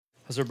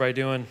How's everybody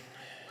doing?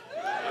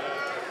 That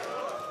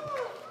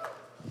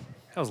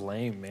was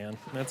lame, man.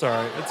 That's all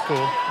right. It's cool.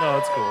 No,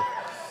 it's cool.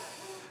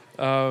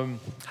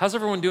 How's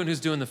everyone doing who's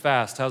doing the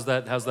fast? How's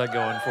that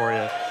going for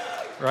you?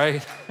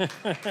 Right?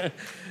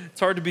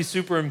 It's hard to be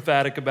super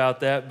emphatic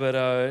about that, but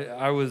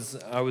I was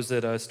at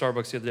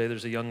Starbucks the other day.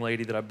 There's a young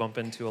lady that I bump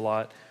into a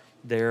lot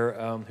there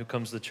who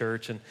comes to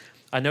church, and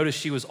I noticed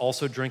she was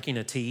also drinking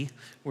a tea.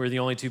 We're the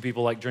only two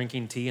people like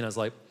drinking tea, and I was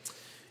like,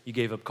 you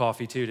gave up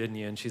coffee too, didn't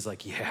you? And she's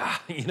like, yeah,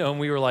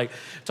 and we were like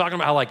talking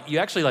about how you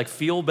actually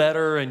feel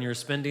better and you're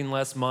spending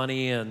less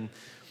money and,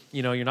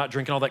 you're not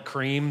drinking all that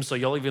cream, so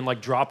you'll even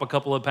drop a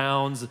couple of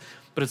pounds.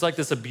 But it's like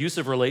this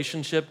abusive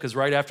relationship because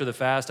right after the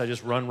fast, I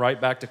just run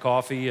right back to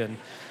coffee and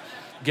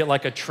get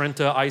a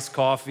Trenta iced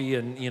coffee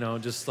and,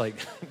 just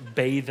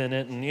bathe in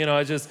it. And,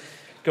 I just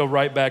go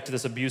right back to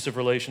this abusive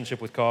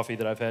relationship with coffee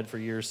that I've had for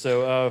years.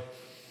 So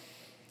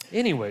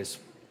anyways,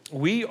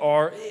 we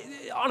are,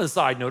 on a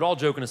side note, all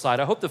joking aside,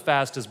 I hope the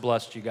fast has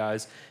blessed you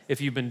guys if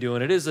you've been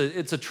doing it.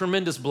 It's a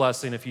tremendous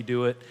blessing if you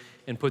do it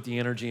and put the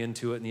energy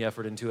into it and the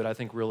effort into it. I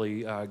think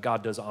really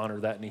God does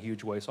honor that in a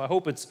huge way. So I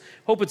hope it's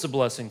a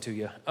blessing to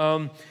you.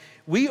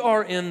 We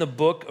are in the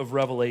book of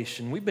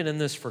Revelation. We've been in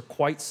this for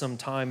quite some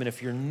time. And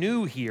if you're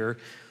new here,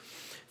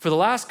 for the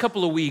last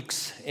couple of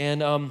weeks,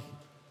 and a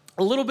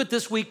little bit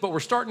this week, but we're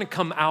starting to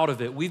come out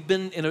of it. We've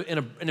been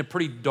in a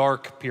pretty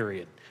dark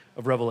period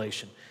of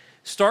Revelation.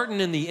 Starting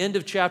in the end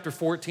of chapter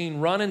 14,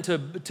 running to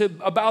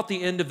about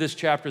the end of this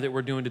chapter that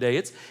we're doing today.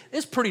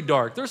 It's pretty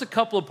dark. There's a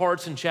couple of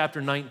parts in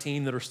chapter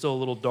 19 that are still a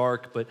little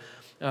dark, but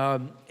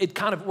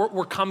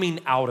we're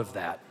coming out of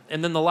that.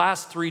 And then the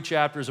last three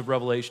chapters of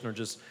Revelation are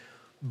just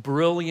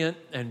brilliant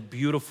and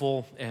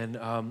beautiful and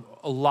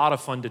a lot of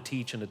fun to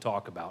teach and to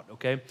talk about,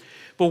 okay?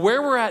 But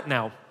where we're at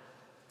now,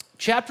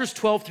 chapters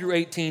 12 through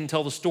 18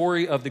 tell the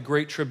story of the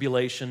Great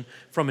Tribulation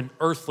from an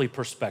earthly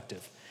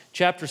perspective.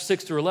 Chapters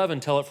 6 through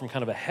 11 tell it from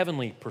kind of a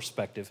heavenly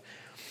perspective.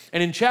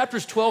 And in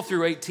chapters 12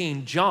 through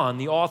 18, John,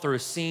 the author,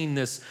 is seeing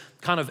this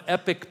kind of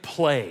epic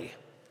play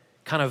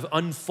kind of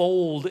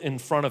unfold in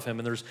front of him.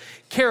 And there's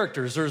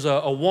characters. There's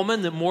a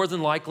woman that more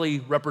than likely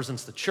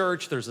represents the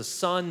church. There's a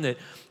son that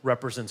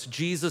represents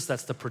Jesus.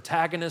 That's the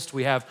protagonist.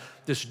 We have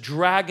this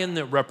dragon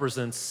that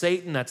represents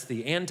Satan. That's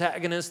the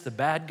antagonist, the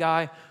bad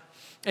guy.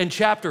 In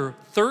chapter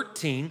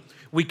 13,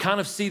 we kind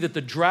of see that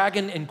the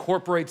dragon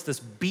incorporates this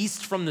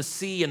beast from the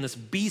sea and this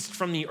beast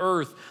from the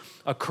earth,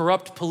 a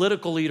corrupt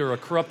political leader, a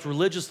corrupt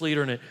religious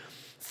leader, and it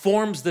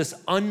forms this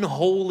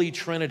unholy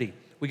trinity.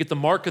 We get the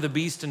mark of the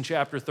beast in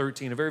chapter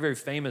 13, a very, very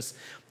famous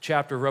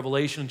chapter of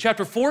Revelation. In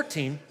chapter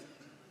 14,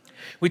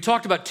 we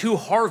talked about two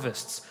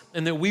harvests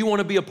and that we want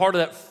to be a part of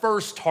that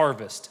first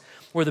harvest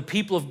where the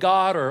people of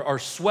God are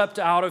swept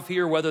out of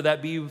here, whether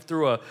that be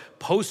through a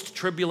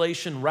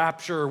post-tribulation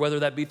rapture or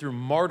whether that be through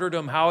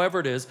martyrdom, however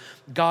it is,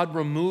 God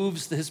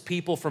removes his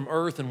people from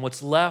earth, and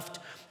what's left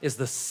is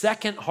the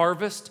second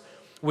harvest,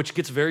 which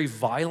gets very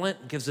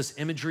violent, gives us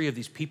imagery of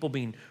these people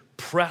being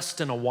pressed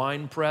in a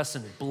wine press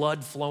and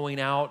blood flowing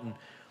out. And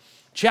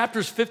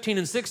chapters 15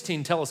 and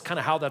 16 tell us kind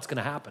of how that's going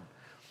to happen.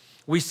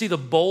 We see the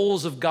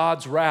bowls of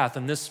God's wrath,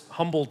 and this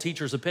humble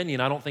teacher's opinion,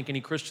 I don't think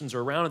any Christians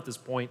are around at this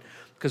point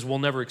because we'll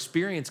never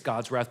experience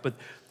God's wrath, but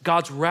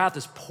God's wrath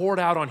is poured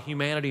out on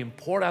humanity and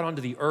poured out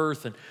onto the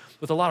earth and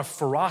with a lot of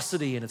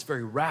ferocity, and it's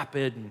very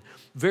rapid and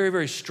very,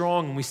 very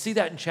strong, and we see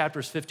that in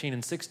chapters 15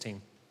 and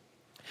 16.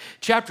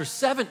 Chapter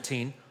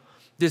 17,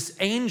 this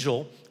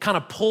angel kind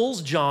of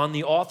pulls John,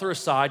 the author,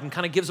 aside and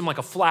kind of gives him a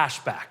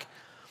flashback.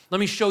 Let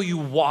me show you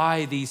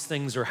why these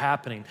things are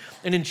happening.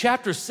 And in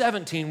chapter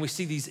 17, we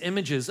see these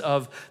images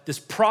of this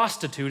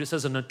prostitute. It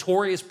says a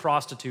notorious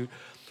prostitute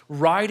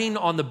riding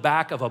on the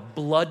back of a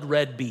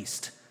blood-red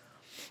beast.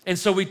 And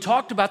so we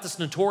talked about this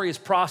notorious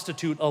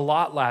prostitute a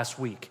lot last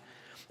week.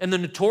 And the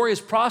notorious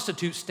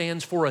prostitute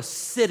stands for a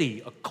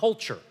city, a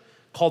culture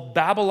called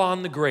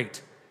Babylon the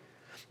Great.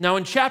 Now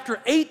in chapter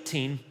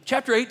 18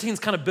 is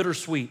kind of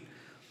bittersweet.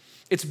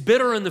 It's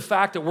bitter in the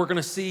fact that we're going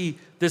to see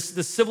this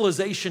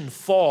civilization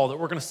fall, that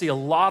we're going to see a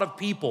lot of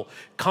people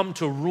come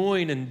to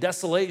ruin and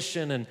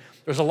desolation, and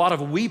there's a lot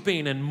of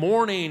weeping and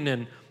mourning,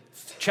 and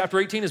chapter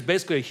 18 is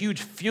basically a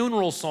huge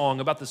funeral song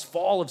about this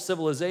fall of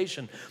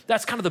civilization.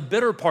 That's kind of the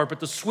bitter part, but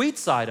the sweet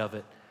side of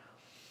it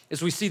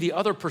is we see the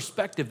other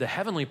perspective, the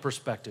heavenly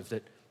perspective,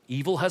 that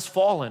evil has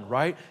fallen,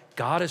 right?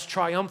 God is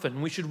triumphant,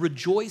 and we should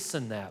rejoice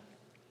in that.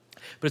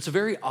 But it's a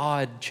very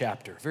odd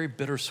chapter, very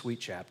bittersweet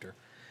chapter.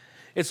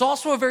 It's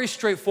also a very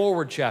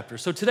straightforward chapter.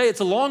 So today it's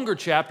a longer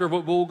chapter,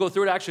 but we'll go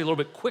through it actually a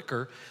little bit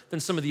quicker than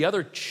some of the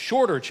other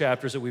shorter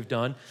chapters that we've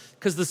done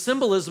because the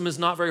symbolism is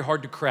not very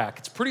hard to crack.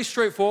 It's pretty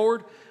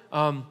straightforward,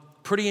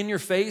 pretty in your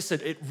face.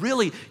 It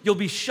really, you'll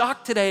be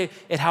shocked today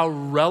at how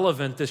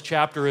relevant this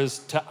chapter is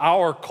to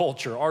our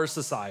culture, our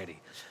society,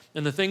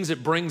 and the things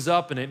it brings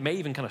up, and it may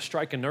even kind of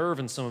strike a nerve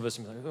in some of us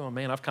and be like, oh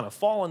man, I've kind of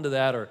fallen to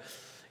that, or,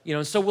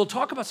 so we'll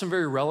talk about some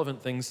very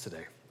relevant things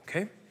today,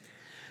 okay?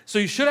 So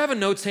you should have a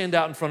notes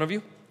handout in front of you.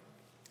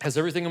 It has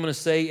everything I'm going to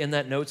say in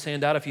that notes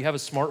handout. If you have a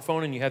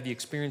smartphone and you have the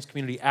Experience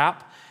Community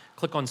app,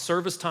 Click on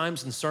service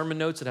times and sermon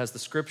notes. It has the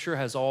scripture,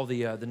 has all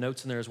the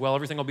notes in there as well.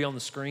 Everything will be on the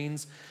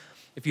screens.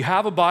 If you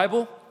have a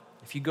Bible,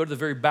 if you go to the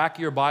very back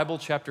of your Bible,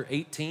 chapter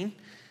 18,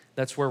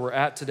 that's where we're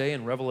at today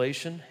in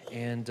Revelation.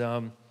 And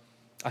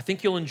I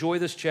think you'll enjoy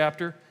this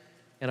chapter,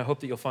 and I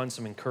hope that you'll find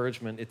some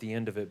encouragement at the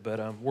end of it.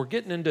 But we're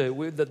getting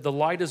into, the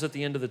light is at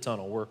the end of the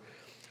tunnel.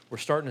 We're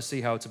starting to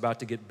see how it's about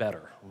to get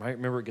better, right?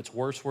 Remember, it gets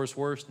worse,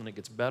 then it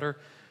gets better.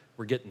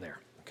 We're getting there,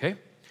 okay?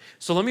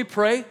 So let me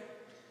pray,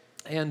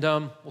 and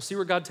we'll see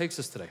where God takes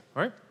us today,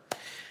 all right?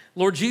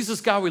 Lord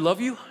Jesus, God, we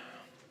love you,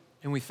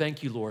 and we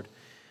thank you, Lord.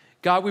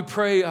 God, we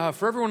pray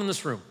for everyone in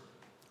this room.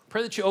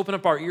 Pray that you open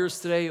up our ears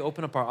today,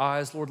 open up our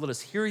eyes. Lord, let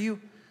us hear you.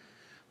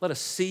 Let us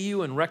see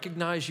you and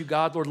recognize you,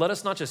 God. Lord, let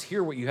us not just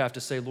hear what you have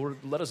to say. Lord,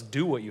 let us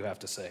do what you have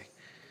to say.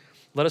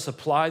 Let us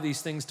apply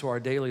these things to our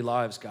daily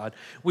lives, God.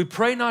 We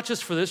pray not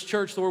just for this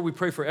church, Lord. We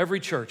pray for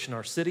every church in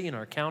our city, in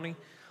our county.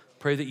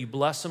 Pray that you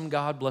bless them,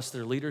 God. Bless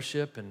their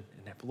leadership, and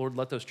Lord,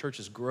 let those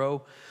churches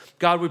grow.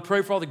 God, we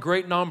pray for all the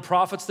great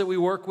nonprofits that we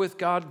work with,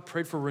 God.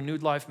 Pray for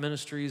Renewed Life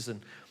Ministries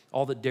and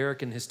all that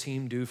Derek and his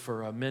team do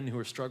for men who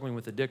are struggling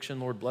with addiction.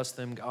 Lord, bless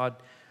them, God.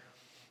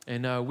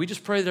 And we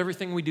just pray that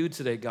everything we do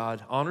today,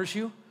 God, honors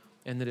you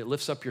and that it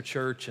lifts up your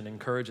church and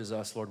encourages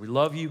us, Lord. We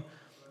love you.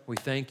 We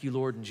thank you,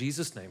 Lord, in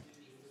Jesus' name.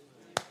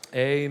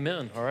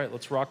 Amen. All right,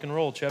 let's rock and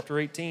roll. Chapter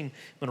 18. I'm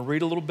going to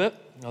read a little bit.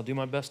 I'll do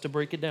my best to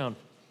break it down.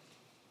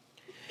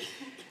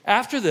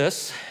 After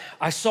this,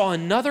 I saw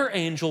another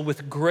angel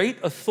with great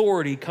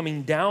authority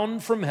coming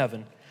down from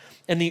heaven,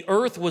 and the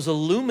earth was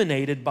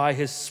illuminated by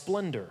his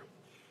splendor.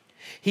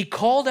 He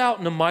called out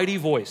in a mighty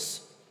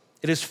voice,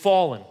 "It has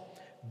fallen.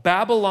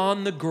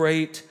 Babylon the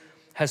Great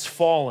has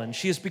fallen.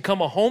 She has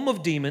become a home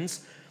of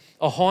demons,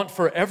 a haunt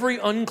for every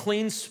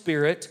unclean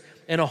spirit,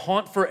 and a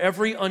haunt for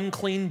every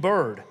unclean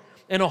bird,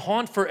 and a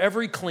haunt for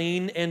every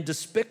clean and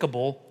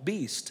despicable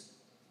beast.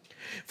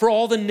 For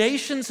all the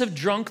nations have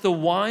drunk the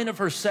wine of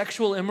her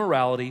sexual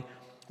immorality,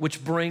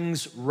 which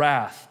brings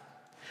wrath.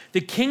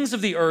 The kings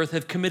of the earth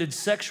have committed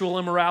sexual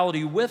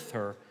immorality with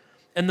her,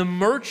 and the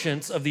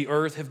merchants of the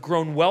earth have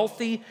grown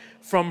wealthy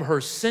from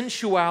her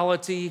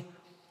sensuality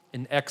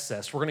and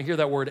excess." We're going to hear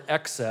that word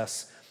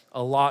excess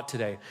a lot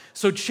today.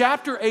 So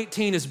chapter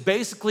 18 is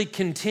basically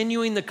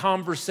continuing the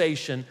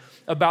conversation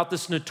about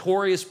this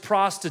notorious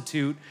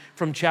prostitute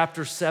from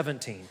chapter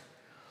 17.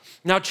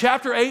 Now,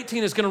 chapter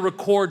 18 is going to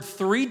record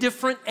 3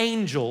 different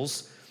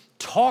angels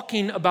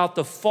talking about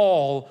the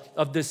fall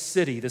of this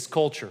city, this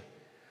culture.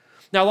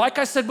 Now, like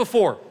I said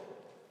before,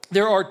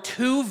 there are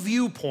 2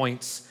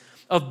 viewpoints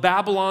of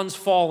Babylon's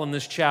fall in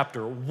this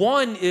chapter.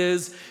 One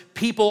is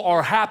people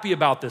are happy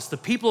about this. The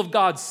people of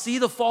God see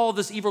the fall of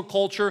this evil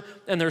culture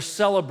and they're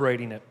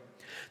celebrating it.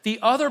 The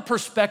other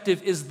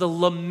perspective is the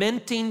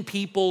lamenting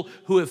people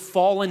who have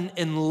fallen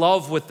in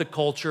love with the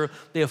culture.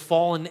 They have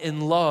fallen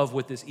in love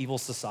with this evil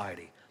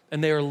society,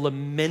 and they are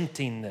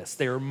lamenting this.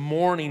 They are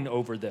mourning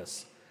over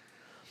this.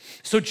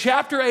 So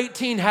chapter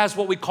 18 has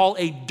what we call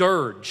a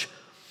dirge.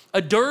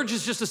 A dirge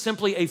is just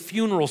simply a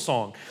funeral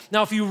song.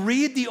 Now, if you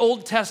read the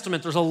Old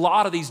Testament, there's a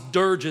lot of these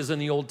dirges in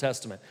the Old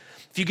Testament.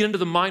 If you get into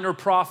the minor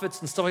prophets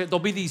and stuff like that,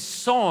 there'll be these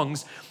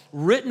songs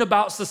written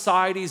about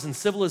societies and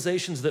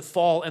civilizations that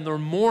fall, and they're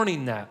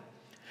mourning that.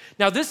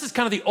 Now, this is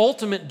kind of the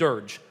ultimate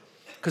dirge,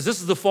 because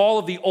this is the fall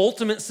of the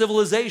ultimate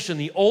civilization.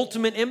 The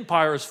ultimate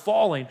empire is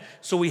falling,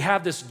 so we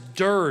have this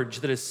dirge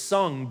that is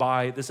sung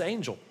by this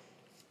angel.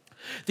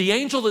 The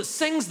angel that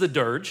sings the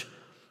dirge,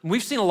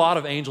 we've seen a lot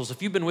of angels.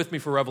 If you've been with me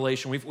for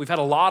Revelation, we've had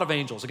a lot of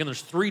angels. Again,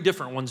 there's 3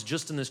 different ones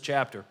just in this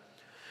chapter.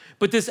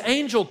 But this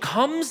angel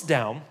comes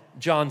down,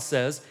 John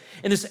says,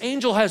 and this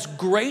angel has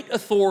great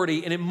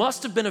authority, and it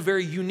must have been a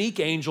very unique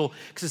angel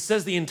because it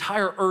says the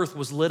entire earth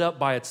was lit up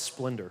by its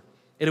splendor,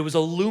 and it was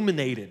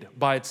illuminated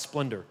by its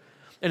splendor,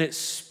 and it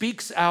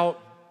speaks out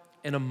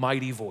in a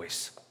mighty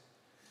voice.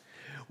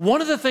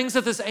 One of the things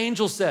that this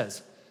angel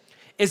says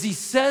is he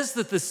says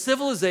that the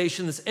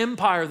civilization, this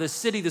empire, this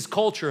city, this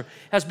culture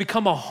has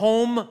become a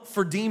home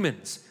for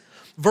demons.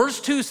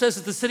 Verse 2 says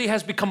that the city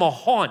has become a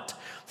haunt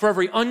for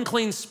every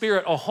unclean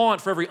spirit, a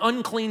haunt for every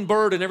unclean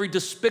bird and every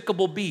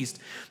despicable beast.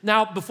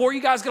 Now, before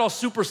you guys get all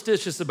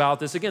superstitious about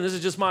this, again, this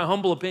is just my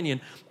humble opinion.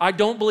 I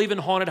don't believe in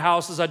haunted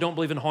houses. I don't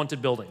believe in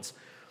haunted buildings.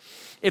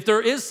 If there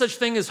is such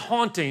thing as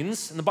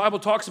hauntings, and the Bible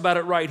talks about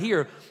it right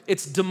here,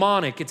 it's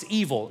demonic, it's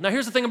evil. Now,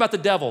 here's the thing about the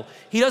devil.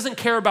 He doesn't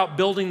care about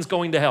buildings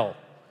going to hell.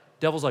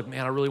 Devil's like,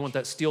 man, I really want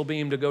that steel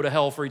beam to go to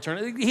hell for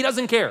eternity. He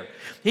doesn't care.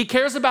 He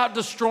cares about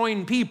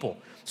destroying people.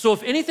 So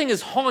if anything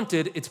is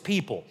haunted, it's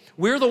people.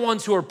 We're the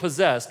ones who are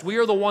possessed. We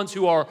are the ones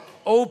who are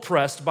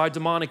oppressed by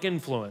demonic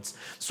influence.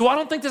 So I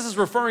don't think this is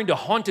referring to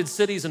haunted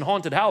cities and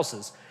haunted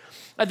houses.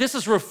 This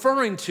is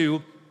referring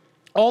to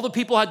all the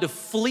people had to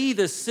flee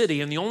this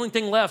city, and the only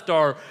thing left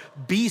are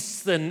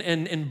beasts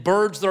and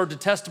birds that are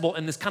detestable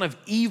and this kind of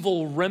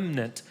evil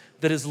remnant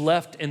that is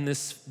left in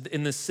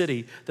this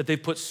city that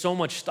they've put so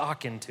much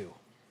stock into.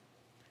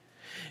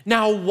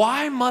 Now,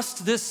 why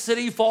must this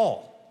city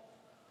fall?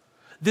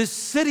 This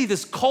city,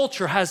 this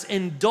culture has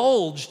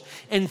indulged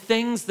in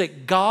things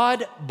that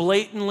God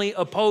blatantly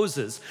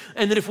opposes.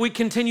 And that if we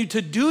continue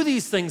to do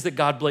these things that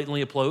God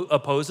blatantly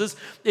opposes,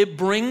 it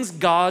brings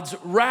God's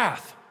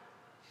wrath.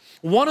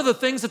 One of the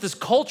things that this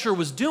culture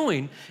was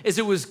doing is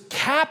it was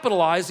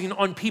capitalizing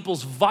on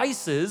people's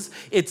vices,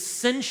 its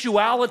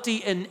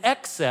sensuality and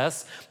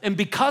excess, and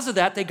because of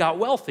that, they got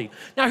wealthy.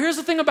 Now, here's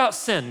the thing about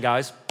sin,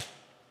 guys.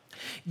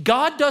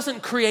 God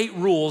doesn't create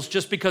rules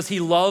just because he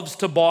loves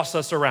to boss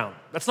us around.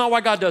 That's not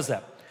why God does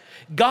that.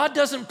 God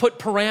doesn't put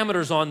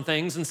parameters on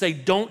things and say,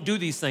 don't do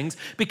these things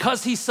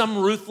because he's some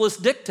ruthless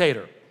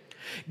dictator.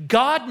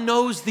 God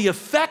knows the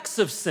effects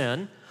of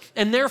sin,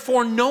 and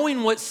therefore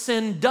knowing what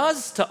sin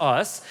does to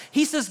us,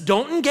 he says,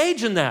 don't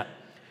engage in that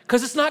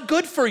because it's not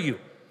good for you.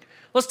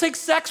 Let's take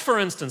sex, for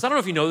instance. I don't know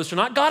if you know this or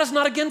not. God is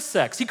not against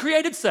sex. He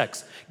created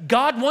sex.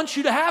 God wants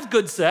you to have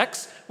good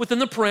sex within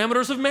the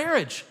parameters of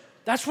marriage.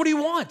 That's what he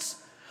wants.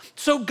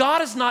 So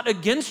God is not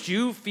against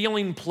you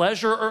feeling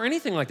pleasure or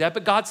anything like that,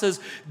 but God says,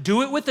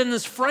 do it within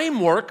this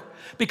framework,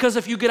 because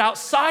if you get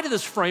outside of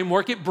this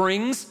framework, it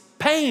brings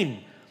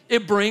pain.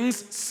 It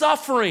brings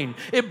suffering.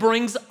 It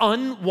brings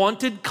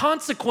unwanted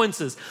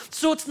consequences.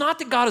 So it's not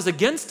that God is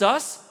against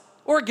us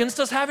or against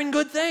us having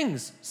good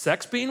things,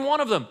 sex being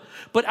one of them.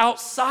 But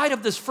outside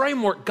of this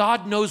framework,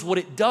 God knows what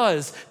it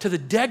does to the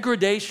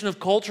degradation of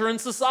culture and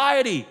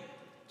society.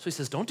 So he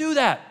says, don't do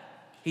that.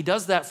 He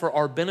does that for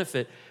our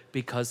benefit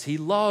because he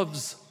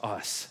loves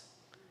us.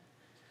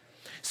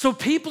 So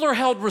people are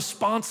held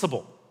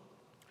responsible.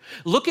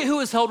 Look at who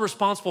is held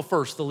responsible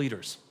first, the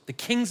leaders, the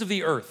kings of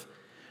the earth.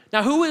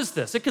 Now, who is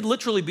this? It could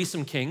literally be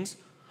some kings,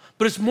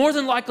 but it's more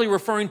than likely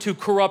referring to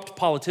corrupt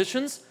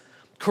politicians,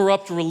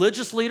 corrupt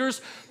religious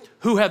leaders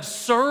who have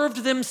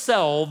served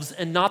themselves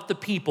and not the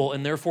people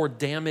and therefore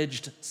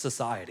damaged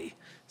society.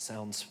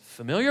 Sounds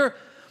familiar?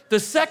 The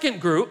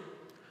second group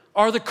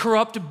are the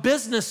corrupt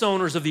business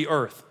owners of the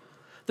earth.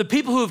 The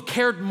people who have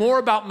cared more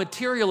about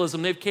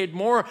materialism, they've cared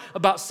more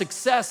about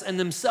success and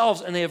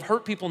themselves, and they have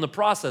hurt people in the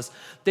process.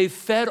 They've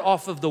fed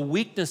off of the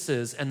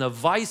weaknesses and the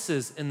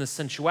vices and the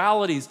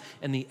sensualities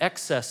and the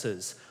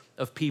excesses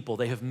of people.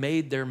 They have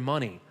made their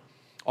money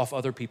off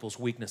other people's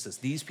weaknesses.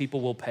 These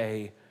people will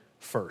pay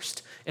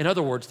first. In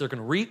other words, they're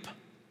going to reap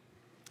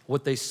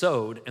what they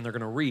sowed, and they're going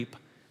to reap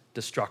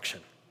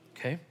destruction,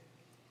 okay?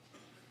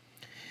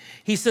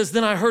 He says,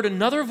 then I heard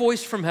another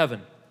voice from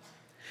heaven.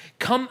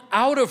 Come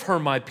out of her,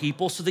 my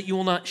people, so that you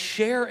will not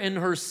share in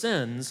her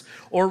sins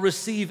or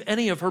receive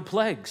any of her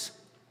plagues.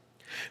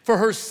 For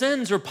her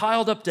sins are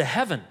piled up to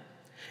heaven,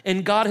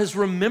 and God has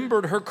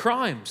remembered her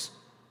crimes.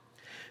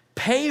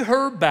 Pay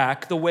her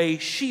back the way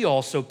she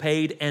also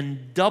paid,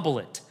 and double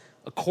it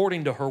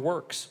according to her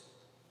works.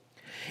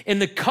 In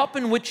the cup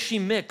in which she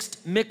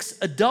mixed, mix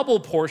a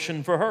double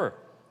portion for her.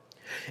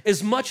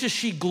 As much as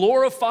she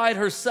glorified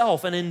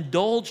herself and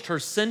indulged her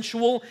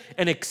sensual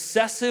and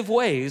excessive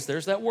ways,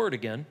 there's that word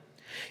again,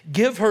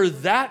 give her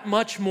that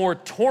much more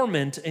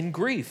torment and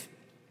grief.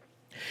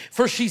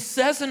 For she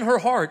says in her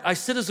heart, I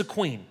sit as a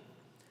queen.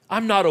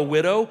 I'm not a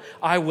widow.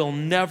 I will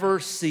never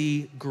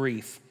see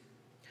grief.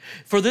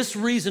 For this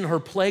reason, her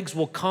plagues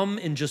will come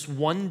in just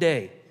one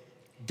day,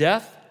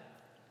 death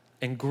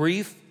and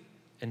grief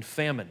and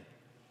famine.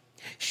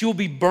 She will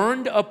be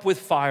burned up with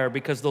fire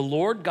because the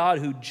Lord God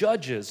who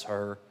judges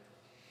her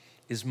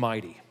is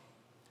mighty.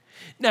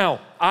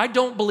 Now, I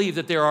don't believe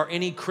that there are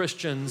any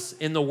Christians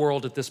in the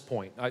world at this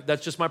point.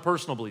 That's just my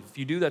personal belief. If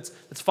you do, that's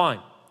fine.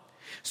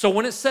 So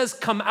when it says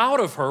come out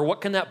of her,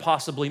 what can that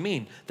possibly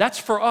mean? That's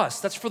for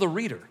us. That's for the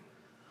reader.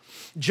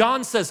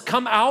 John says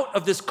come out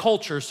of this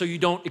culture so you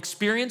don't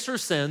experience her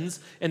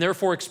sins and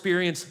therefore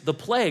experience the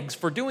plagues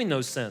for doing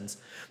those sins.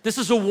 This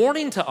is a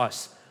warning to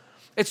us.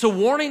 It's a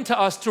warning to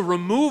us to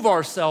remove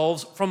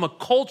ourselves from a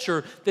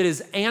culture that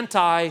is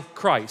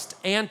anti-Christ,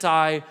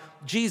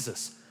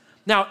 anti-Jesus.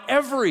 Now,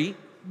 every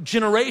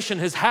generation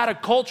has had a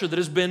culture that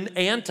has been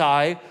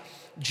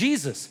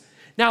anti-Jesus.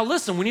 Now,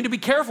 listen, we need to be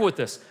careful with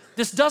this.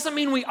 This doesn't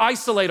mean we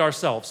isolate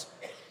ourselves.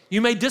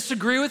 You may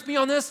disagree with me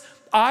on this.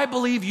 I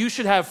believe you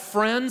should have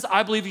friends.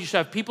 I believe you should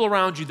have people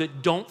around you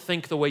that don't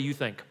think the way you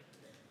think.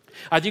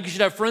 I think you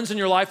should have friends in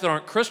your life that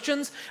aren't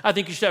Christians. I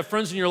think you should have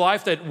friends in your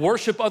life that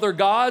worship other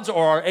gods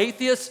or are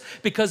atheists,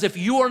 because if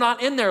you are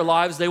not in their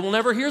lives, they will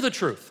never hear the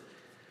truth.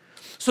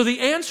 So the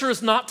answer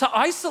is not to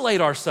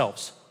isolate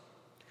ourselves.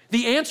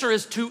 The answer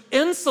is to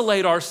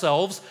insulate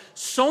ourselves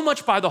so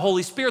much by the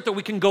Holy Spirit that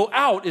we can go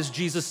out, as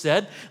Jesus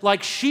said,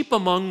 like sheep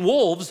among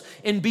wolves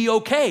and be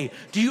okay.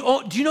 Do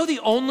you know the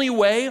only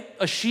way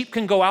a sheep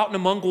can go out and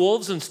among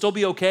wolves and still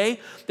be okay?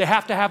 They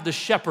have to have the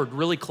shepherd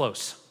really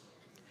close.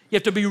 You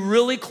have to be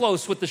really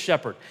close with the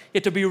shepherd. You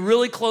have to be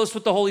really close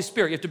with the Holy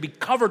Spirit. You have to be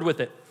covered with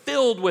it,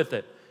 filled with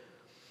it.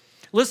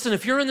 Listen,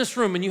 if you're in this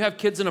room and you have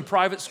kids in a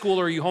private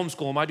school or you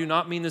homeschool them, I do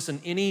not mean this in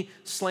any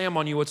slam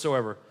on you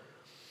whatsoever.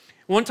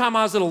 One time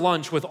I was at a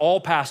lunch with all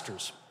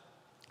pastors,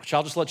 which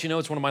I'll just let you know,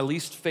 it's one of my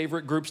least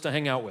favorite groups to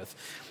hang out with.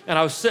 And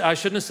I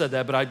shouldn't have said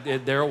that,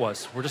 but there it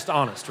was. We're just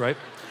honest, right?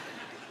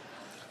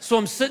 So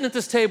I'm sitting at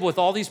this table with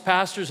all these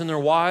pastors and their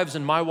wives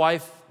and my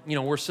wife,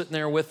 we're sitting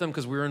there with them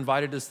because we were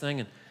invited to this thing.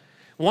 And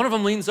one of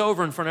them leans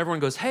over in front of everyone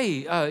and goes,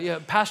 hey, yeah,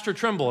 Pastor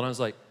Trimble. And I was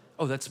like,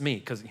 oh, that's me,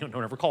 because no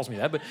one ever calls me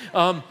that.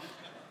 But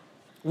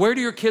where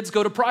do your kids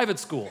go to private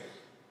school?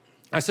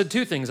 I said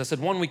two things. I said,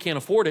 one, we can't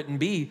afford it. And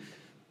B,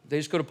 they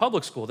just go to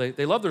public school.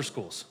 They love their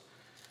schools.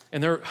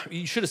 And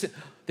you should have said,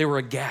 they were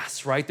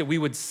aghast, right? That we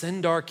would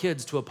send our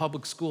kids to a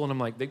public school. And I'm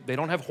like, they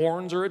don't have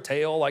horns or a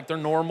tail like they're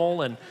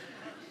normal. And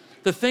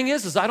the thing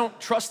is I don't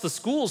trust the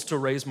schools to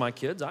raise my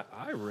kids.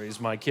 I raise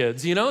my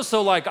kids,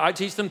 So like I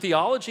teach them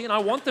theology and I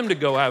want them to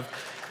go have,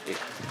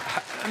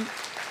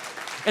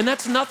 and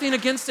that's nothing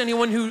against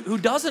anyone who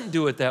doesn't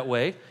do it that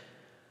way.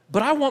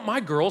 But I want my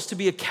girls to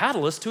be a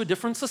catalyst to a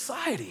different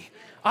society.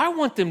 I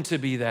want them to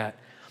be that.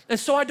 And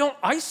so I don't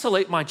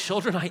isolate my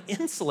children, I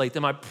insulate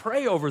them. I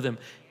pray over them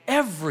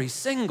every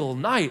single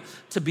night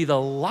to be the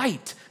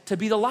light,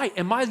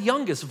 And my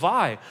youngest,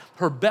 Vi,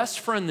 her best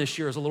friend this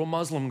year is a little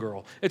Muslim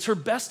girl. It's her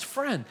best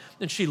friend.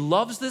 And she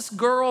loves this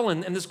girl,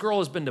 and this girl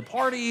has been to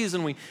parties,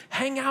 and we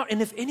hang out.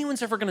 And if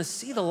anyone's ever gonna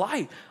see the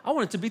light, I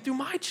want it to be through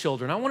my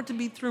children. I want it to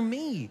be through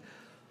me.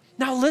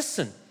 Now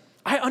listen,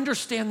 I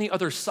understand the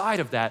other side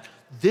of that.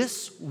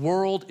 This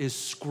world is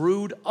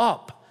screwed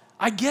up.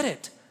 I get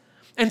it.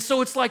 And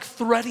so it's like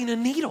threading a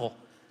needle.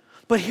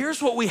 But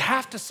here's what we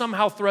have to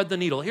somehow thread the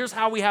needle. Here's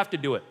how we have to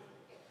do it.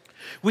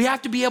 We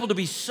have to be able to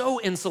be so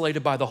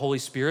insulated by the Holy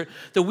Spirit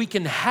that we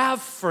can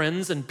have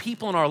friends and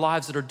people in our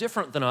lives that are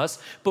different than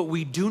us, but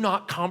we do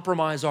not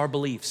compromise our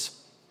beliefs.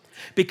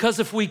 Because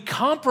if we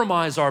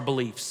compromise our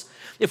beliefs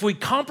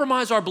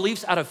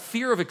out of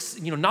fear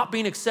of not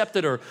being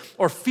accepted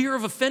or fear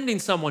of offending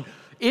someone,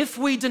 if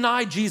we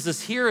deny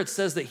Jesus here, it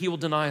says that he will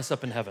deny us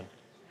up in heaven.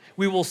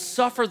 We will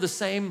suffer the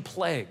same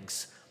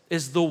plagues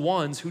as the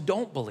ones who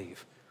don't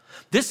believe.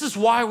 This is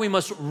why we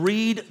must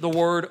read the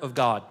Word of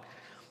God.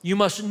 You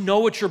must know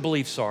what your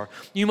beliefs are.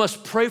 You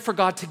must pray for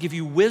God to give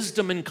you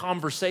wisdom in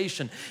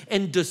conversation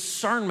and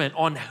discernment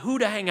on who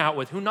to hang out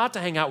with, who not to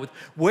hang out with,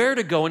 where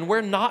to go and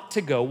where not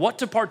to go, what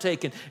to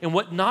partake in and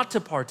what not to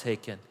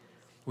partake in.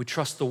 We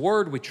trust the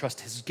Word, we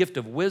trust his gift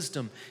of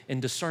wisdom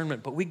and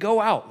discernment, but we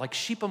go out like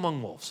sheep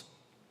among wolves.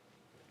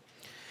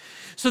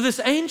 So this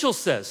angel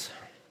says,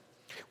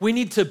 we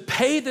need to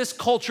pay this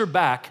culture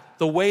back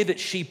the way that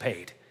she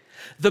paid.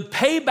 The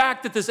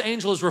payback that this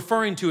angel is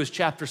referring to is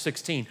chapter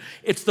 16.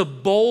 It's the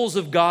bowls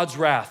of God's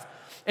wrath.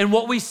 And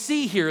what we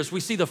see here is we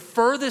see the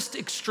furthest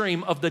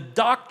extreme of the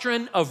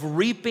doctrine of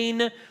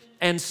reaping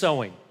and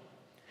sowing.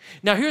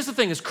 Now here's the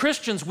thing, as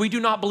Christians, we do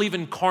not believe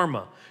in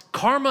karma.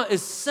 Karma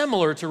is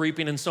similar to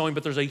reaping and sowing,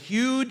 but there's a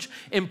huge,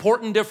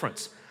 important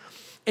difference.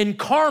 In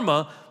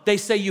karma, they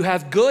say you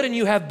have good and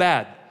you have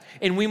bad.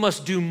 And we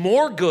must do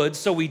more good,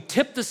 so we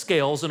tip the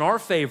scales in our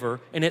favor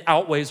and it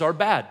outweighs our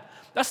bad.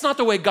 That's not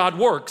the way God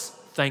works,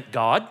 thank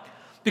God,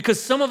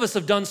 because some of us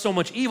have done so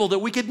much evil that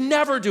we could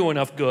never do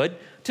enough good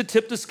to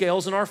tip the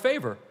scales in our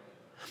favor.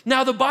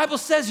 Now, the Bible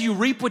says you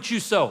reap what you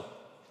sow.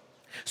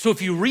 So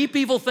if you reap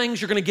evil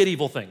things, you're gonna get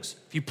evil things.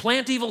 If you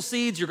plant evil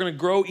seeds, you're gonna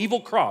grow evil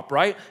crop,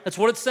 right? That's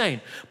what it's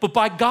saying. But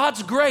by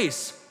God's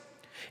grace,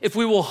 if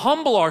we will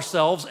humble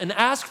ourselves and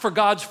ask for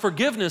God's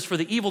forgiveness for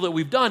the evil that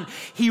we've done,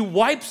 he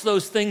wipes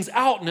those things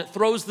out and it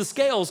throws the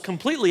scales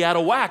completely out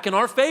of whack in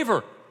our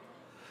favor.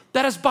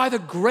 That is by the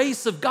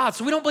grace of God.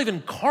 So we don't believe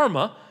in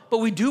karma, but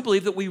we do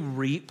believe that we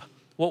reap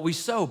what we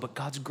sow, but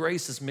God's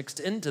grace is mixed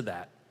into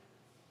that.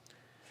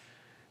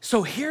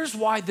 So here's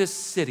why this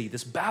city,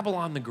 this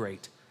Babylon the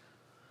Great,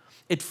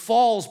 it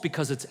falls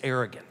because it's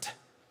arrogant.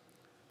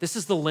 This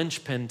is the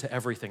linchpin to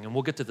everything, and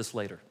we'll get to this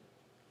later.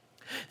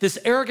 This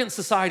arrogant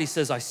society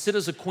says, I sit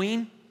as a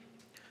queen,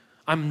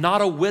 I'm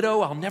not a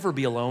widow, I'll never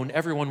be alone,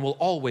 everyone will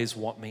always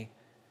want me,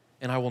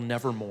 and I will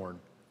never mourn.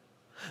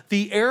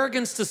 The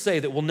arrogance to say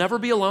that we'll never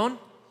be alone,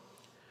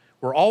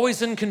 we're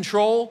always in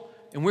control,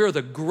 and we're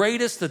the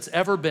greatest that's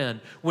ever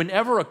been.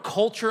 Whenever a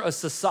culture, a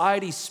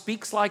society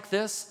speaks like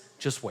this,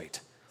 just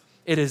wait.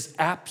 It is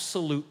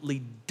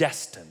absolutely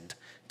destined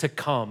to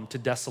come to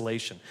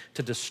desolation,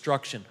 to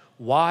destruction.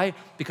 Why?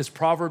 Because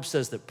Proverbs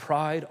says that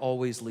pride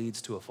always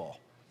leads to a fall.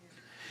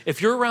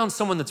 If you're around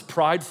someone that's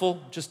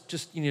prideful,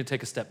 just you need to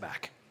take a step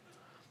back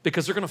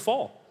because they're gonna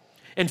fall.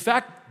 In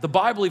fact, the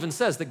Bible even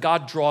says that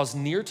God draws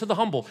near to the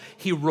humble.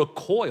 He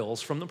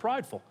recoils from the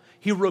prideful.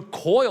 He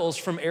recoils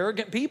from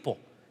arrogant people.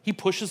 He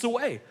pushes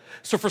away.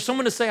 So for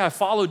someone to say, I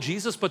follow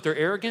Jesus, but they're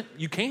arrogant,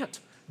 you can't.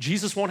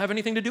 Jesus won't have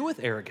anything to do with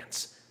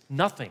arrogance.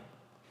 Nothing.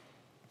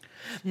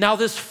 Now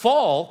this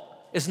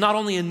fall is not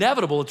only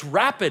inevitable, it's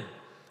rapid,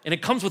 and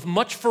it comes with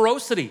much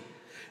ferocity.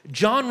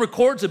 John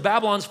records of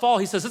Babylon's fall.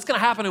 He says it's gonna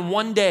happen in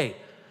one day.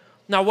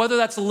 Now, whether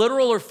that's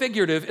literal or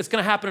figurative, it's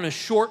gonna happen in a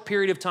short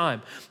period of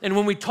time. And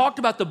when we talked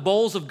about the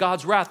bowls of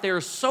God's wrath, they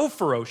are so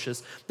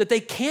ferocious that they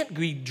can't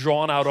be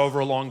drawn out over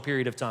a long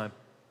period of time.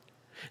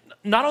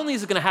 Not only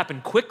is it gonna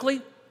happen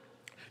quickly,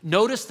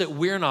 notice that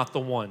we're not the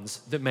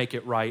ones that make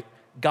it right.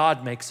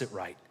 God makes it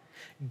right.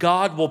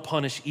 God will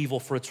punish evil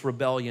for its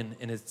rebellion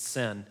and its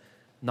sin,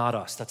 not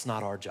us. That's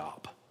not our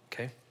job,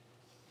 okay?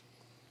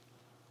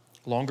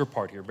 Longer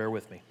part here, bear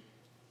with me.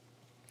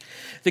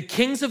 The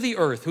kings of the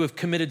earth who have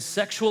committed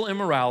sexual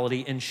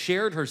immorality and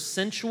shared her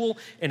sensual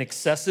and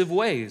excessive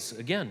ways,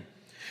 again,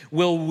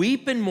 will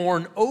weep and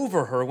mourn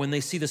over her when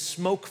they see the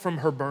smoke from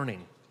her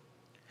burning.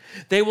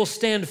 They will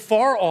stand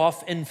far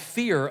off in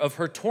fear of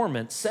her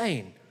torment,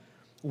 saying,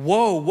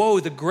 woe,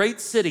 woe, the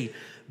great city,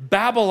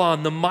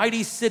 Babylon, the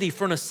mighty city,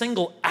 for in a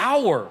single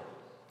hour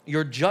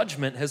your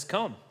judgment has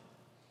come.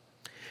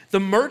 The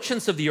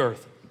merchants of the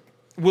earth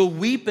will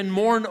weep and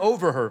mourn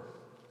over her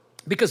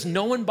because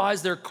no one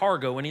buys their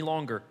cargo any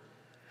longer.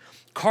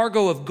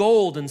 Cargo of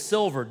gold and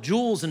silver,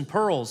 jewels and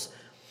pearls,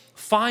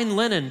 fine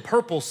linen,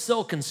 purple,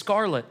 silk, and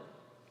scarlet,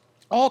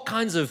 all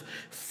kinds of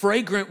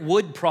fragrant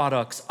wood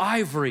products,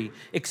 ivory,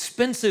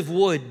 expensive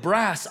wood,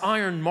 brass,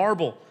 iron,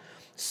 marble,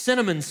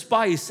 cinnamon,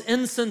 spice,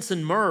 incense,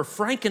 and myrrh,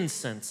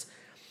 frankincense,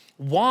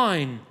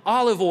 wine,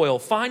 olive oil,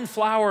 fine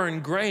flour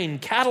and grain,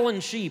 cattle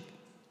and sheep,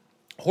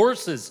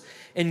 horses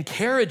and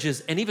carriages,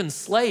 and even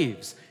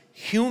slaves,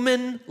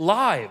 human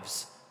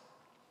lives.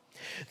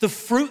 The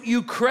fruit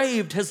you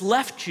craved has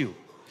left you.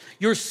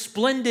 Your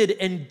splendid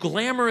and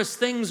glamorous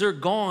things are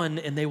gone,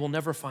 and they will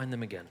never find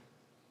them again.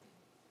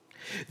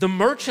 The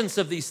merchants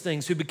of these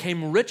things who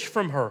became rich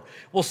from her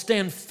will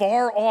stand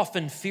far off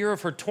in fear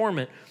of her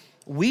torment,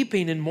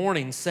 weeping and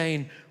mourning,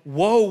 saying,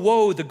 woe,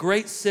 woe, the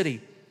great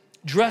city,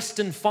 dressed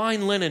in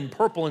fine linen,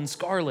 purple and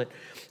scarlet,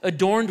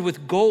 adorned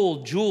with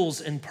gold,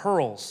 jewels, and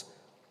pearls.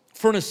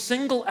 For in a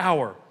single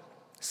hour,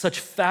 such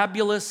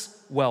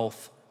fabulous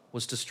wealth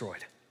was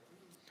destroyed.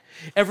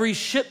 Every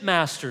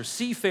shipmaster,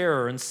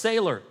 seafarer, and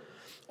sailor,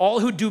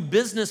 all who do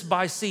business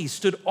by sea,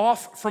 stood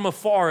off from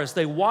afar as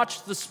they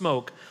watched the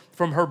smoke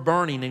from her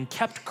burning and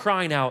kept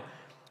crying out,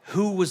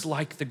 who was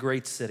like the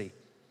great city?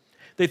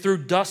 They threw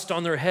dust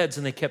on their heads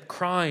and they kept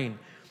crying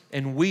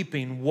and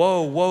weeping,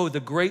 woe, woe, the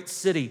great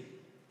city,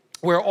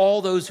 where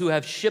all those who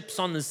have ships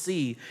on the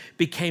sea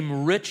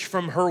became rich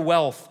from her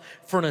wealth,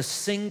 for in a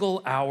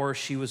single hour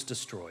she was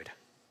destroyed.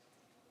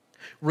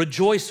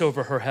 Rejoice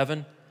over her,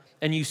 heaven,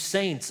 and you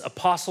saints,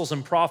 apostles,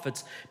 and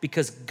prophets,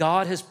 because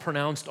God has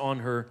pronounced on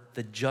her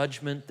the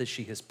judgment that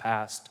she has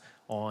passed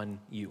on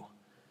you.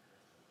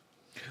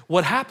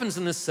 What happens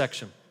in this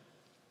section?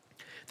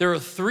 There are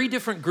three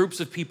different groups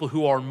of people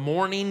who are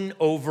mourning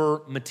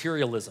over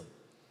materialism.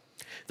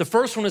 The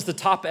first one is the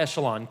top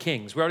echelon,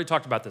 kings. We already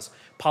talked about this.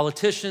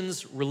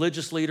 Politicians,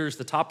 religious leaders,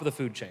 the top of the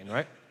food chain,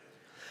 right?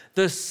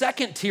 The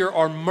second tier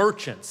are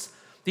merchants.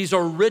 These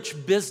are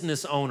rich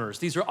business owners.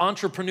 These are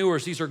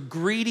entrepreneurs. These are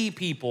greedy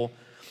people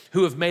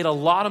who have made a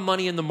lot of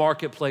money in the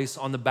marketplace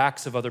on the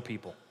backs of other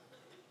people.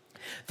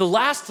 The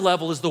last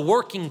level is the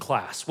working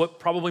class, what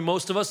probably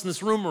most of us in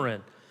this room are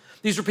in.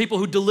 These are people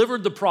who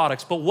delivered the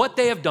products, but what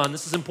they have done,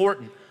 this is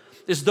important,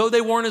 is though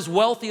they weren't as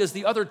wealthy as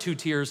the other two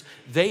tiers,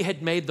 they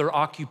had made their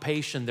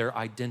occupation their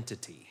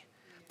identity.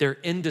 Their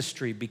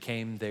industry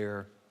became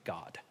their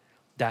God.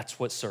 That's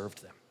what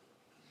served them.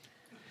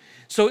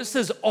 So it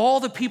says all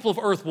the people of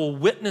earth will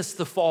witness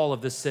the fall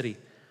of this city.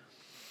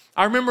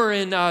 I remember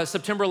in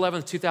September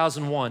 11th,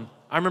 2001,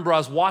 I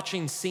was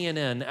watching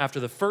CNN after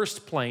the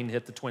first plane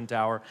hit the Twin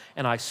Tower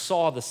and I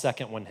saw the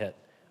second one hit.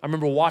 I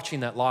remember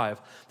watching that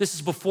live. This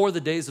is before the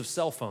days of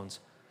cell phones.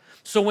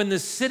 So when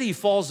this city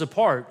falls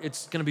apart,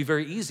 it's gonna be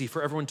very easy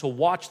for everyone to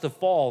watch the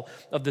fall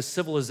of this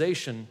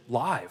civilization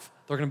live.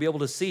 They're gonna be able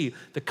to see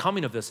the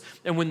coming of this.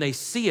 And when they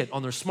see it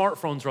on their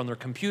smartphones or on their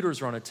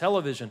computers or on a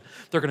television,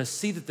 they're gonna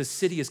see that the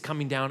city is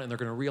coming down and they're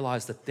gonna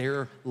realize that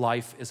their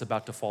life is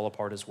about to fall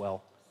apart as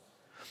well.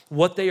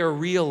 What they are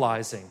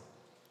realizing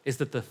is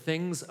that the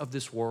things of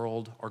this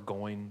world are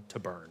going to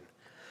burn.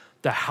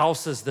 The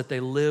houses that they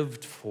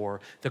lived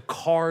for, the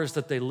cars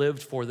that they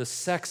lived for, the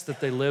sex that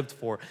they lived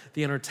for,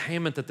 the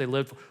entertainment that they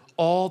lived for,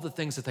 all the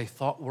things that they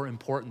thought were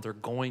important, they're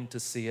going to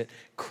see it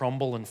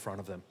crumble in front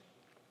of them.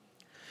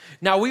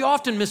 Now, we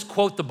often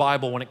misquote the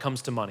Bible when it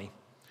comes to money.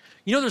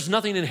 You know, there's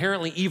nothing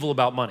inherently evil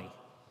about money.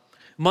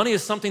 Money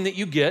is something that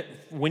you get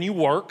when you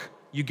work.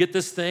 You get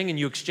this thing and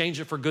you exchange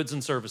it for goods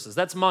and services.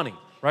 That's money,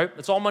 right?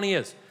 That's all money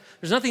is.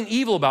 There's nothing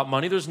evil about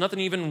money. There's nothing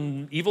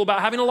even evil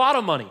about having a lot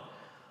of money.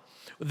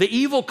 The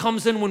evil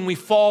comes in when we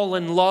fall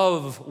in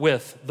love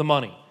with the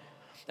money.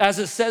 As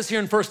it says here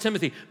in 1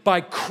 Timothy,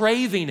 by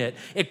craving it,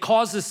 it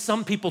causes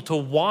some people to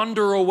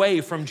wander away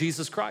from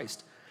Jesus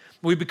Christ.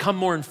 We become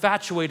more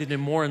infatuated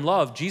and more in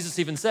love. Jesus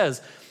even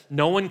says,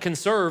 no one can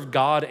serve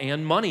God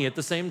and money at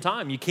the same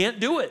time. You can't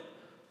do it.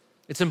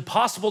 It's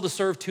impossible to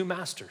serve two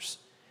masters.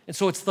 And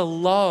so it's the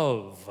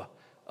love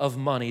of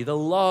money, the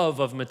love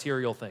of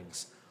material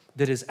things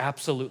that is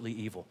absolutely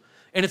evil.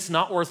 And it's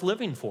not worth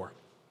living for.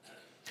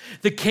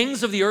 The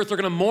kings of the earth are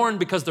gonna mourn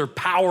because their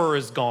power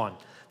is gone.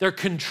 Their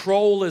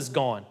control is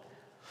gone.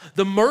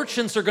 The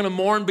merchants are gonna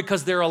mourn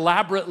because their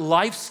elaborate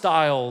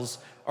lifestyles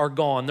are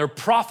gone. Their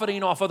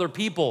profiting off other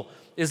people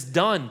is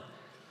done.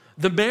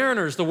 The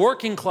mariners, the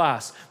working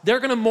class, they're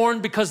gonna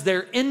mourn because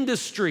their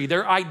industry,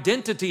 their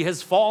identity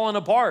has fallen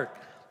apart.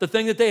 The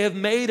thing that they have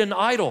made an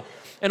idol.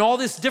 And all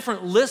this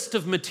different list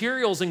of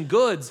materials and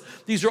goods,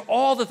 these are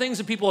all the things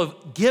that people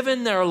have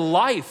given their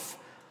life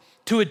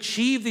to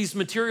achieve these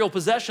material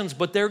possessions,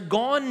 but they're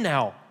gone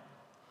now.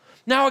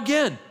 Now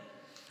again,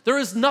 there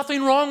is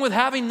nothing wrong with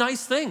having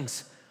nice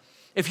things.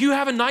 If you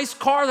have a nice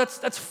car,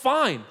 that's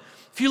fine.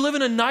 If you live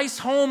in a nice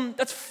home,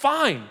 that's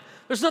fine.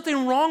 There's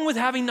nothing wrong with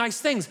having nice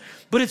things,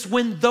 but it's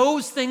when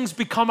those things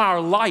become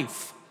our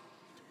life.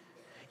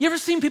 You ever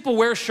seen people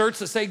wear shirts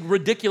that say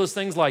ridiculous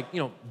things like,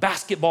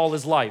 basketball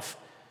is life?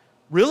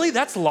 Really?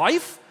 That's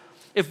life?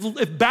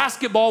 If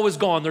basketball was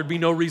gone, there'd be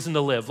no reason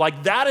to live.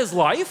 Like, that is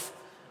life?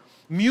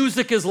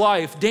 Music is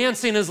life,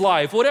 dancing is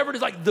life, whatever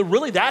it is,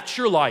 really, that's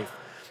your life.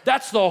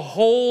 That's the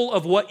whole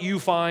of what you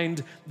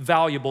find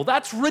valuable.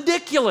 That's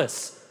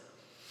ridiculous.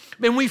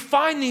 And we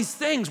find these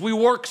things, we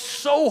work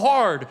so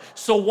hard,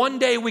 so one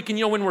day we can,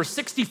 when we're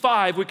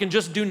 65, we can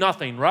just do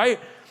nothing, right?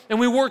 And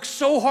we work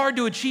so hard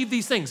to achieve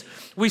these things.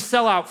 We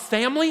sell out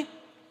family,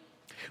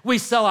 we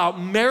sell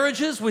out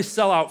marriages, we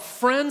sell out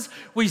friends,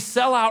 we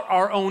sell out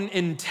our own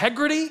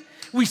integrity,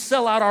 we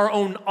sell out our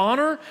own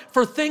honor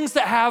for things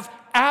that have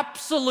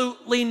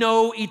absolutely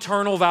no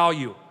eternal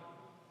value.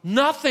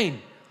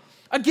 Nothing.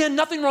 Again,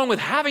 nothing wrong with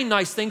having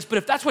nice things, but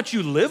if that's what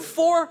you live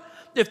for,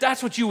 if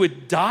that's what you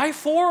would die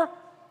for,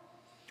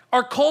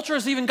 our culture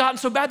has even gotten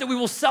so bad that we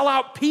will sell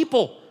out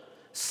people.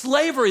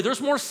 Slavery, there's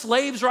more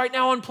slaves right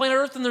now on planet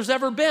Earth than there's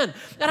ever been.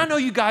 And I know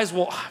you guys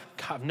will,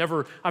 I've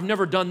never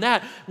done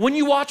that. When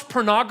you watch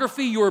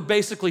pornography, you are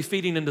basically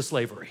feeding into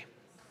slavery.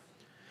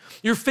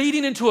 You're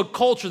feeding into a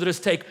culture that has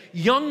taken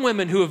young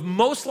women who have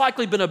most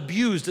likely been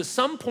abused at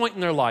some point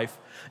in their life,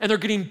 and they're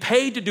getting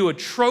paid to do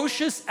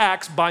atrocious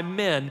acts by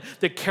men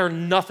that care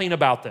nothing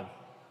about them.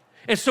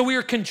 And so we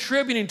are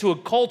contributing to a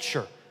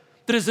culture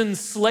that has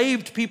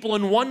enslaved people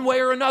in one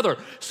way or another,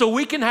 so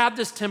we can have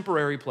this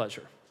temporary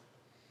pleasure,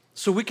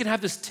 so we can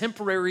have this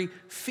temporary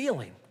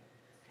feeling.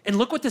 And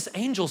look what this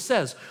angel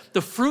says: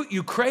 the fruit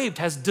you craved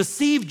has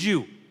deceived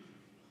you.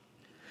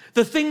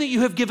 The thing that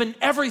you have given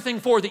everything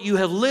for, that you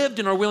have lived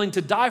and are willing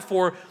to die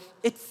for,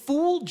 it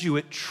fooled you,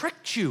 it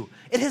tricked you,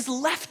 it has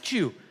left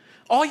you.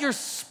 All your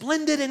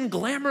splendid and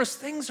glamorous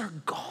things are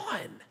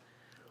gone,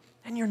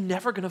 and you're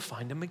never gonna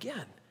find them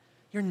again.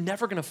 You're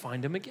never gonna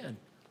find them again.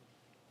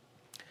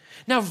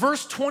 Now,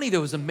 verse 20,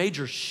 though, is a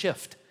major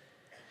shift.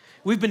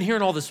 We've been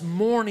hearing all this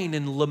mourning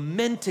and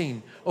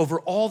lamenting over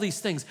all these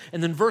things,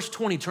 and then verse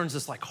 20 turns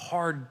this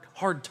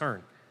hard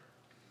turn.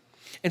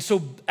 And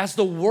so as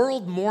the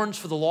world mourns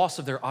for the loss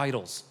of their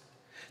idols,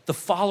 the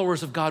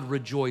followers of God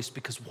rejoice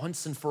because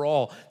once and for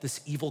all,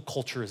 this evil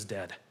culture is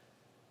dead.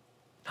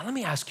 Now let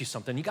me ask you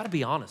something. You gotta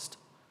be honest.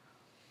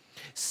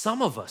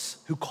 Some of us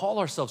who call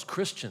ourselves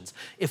Christians,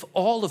 if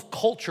all of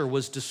culture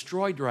was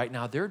destroyed right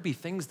now, there'd be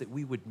things that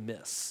we would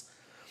miss.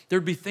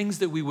 There'd be things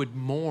that we would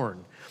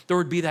mourn. There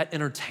would be that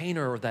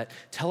entertainer or that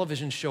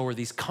television show or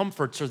these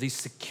comforts or these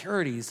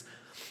securities.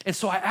 And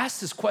so I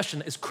asked this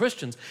question as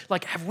Christians,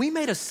 have we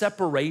made a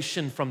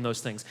separation from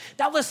those things?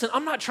 Now listen,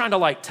 I'm not trying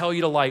to tell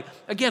you to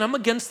again, I'm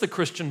against the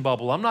Christian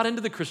bubble. I'm not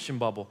into the Christian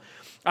bubble.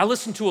 I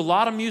listen to a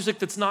lot of music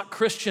that's not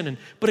Christian,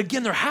 but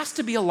again, there has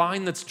to be a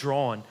line that's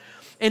drawn.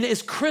 And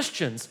as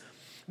Christians,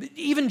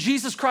 even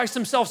Jesus Christ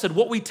himself said,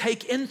 what we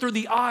take in through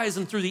the eyes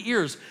and through the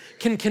ears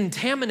can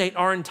contaminate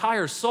our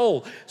entire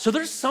soul. So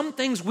there's some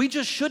things we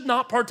just should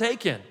not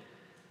partake in.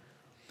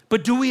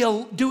 But do we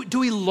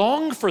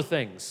long for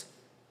things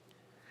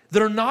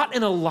that are not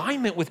in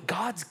alignment with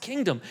God's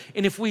kingdom?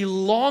 And if we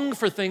long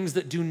for things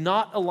that do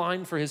not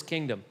align for his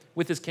kingdom,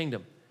 with his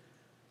kingdom,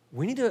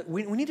 we need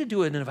to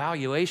do an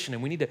evaluation,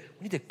 and we need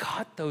to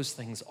cut those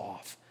things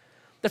off.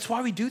 That's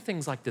why we do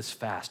things like this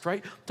fast,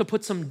 right? To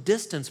put some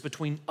distance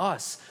between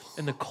us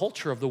and the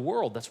culture of the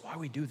world. That's why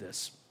we do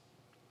this.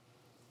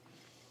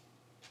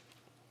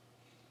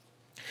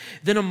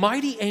 Then a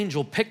mighty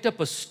angel picked up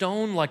a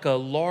stone like a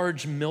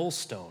large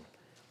millstone,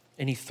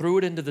 and he threw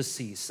it into the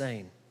sea,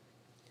 saying,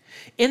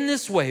 "In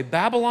this way,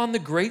 Babylon, the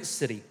great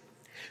city,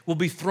 will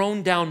be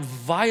thrown down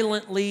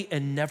violently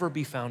and never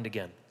be found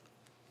again.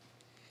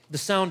 The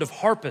sound of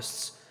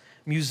harpists,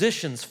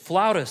 musicians,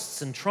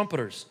 flautists, and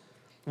trumpeters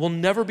will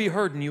never be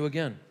heard in you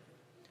again.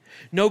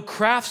 No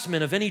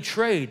craftsman of any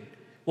trade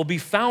will be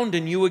found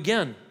in you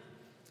again.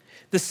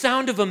 The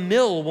sound of a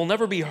mill will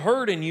never be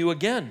heard in you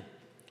again.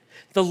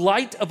 The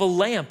light of a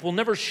lamp will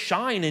never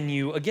shine in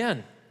you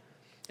again.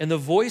 And the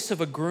voice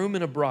of a groom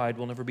and a bride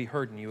will never be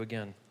heard in you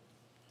again.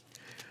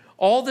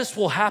 All this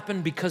will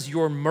happen because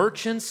your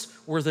merchants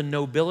were the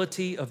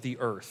nobility of the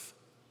earth.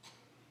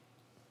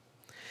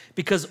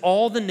 Because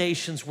all the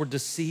nations were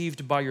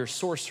deceived by your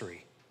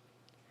sorcery.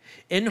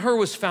 In her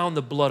was found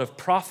the blood of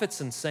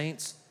prophets and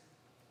saints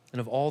and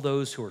of all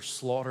those who are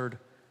slaughtered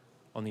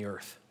on the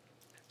earth."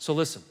 So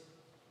listen,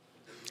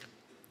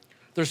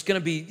 there's gonna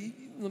be,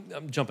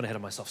 I'm jumping ahead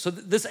of myself. So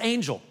this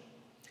angel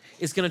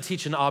is gonna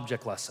teach an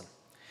object lesson.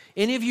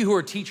 Any of you who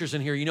are teachers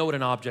in here, you know what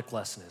an object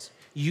lesson is.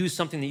 You use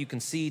something that you can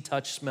see,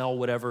 touch, smell,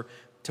 whatever,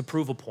 to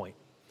prove a point.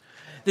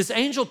 This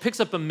angel picks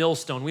up a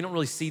millstone. We don't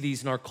really see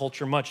these in our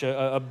culture much.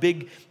 A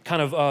big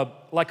kind of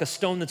like a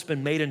stone that's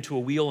been made into a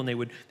wheel, and they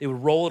would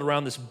roll it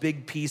around this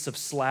big piece of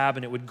slab,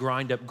 and it would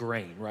grind up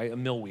grain, right? A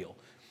mill wheel.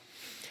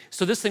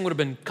 So this thing would have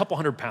been a couple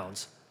hundred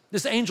pounds.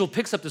 This angel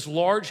picks up this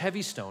large,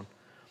 heavy stone,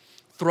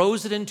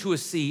 throws it into a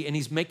sea, and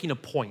he's making a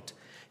point.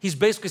 He's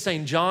basically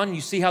saying, John,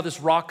 you see how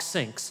this rock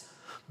sinks?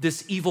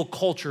 This evil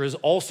culture is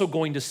also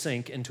going to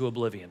sink into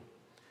oblivion.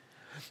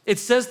 It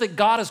says that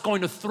God is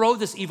going to throw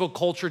this evil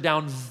culture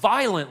down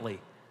violently.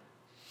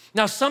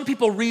 Now, some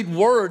people read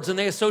words and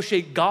they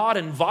associate God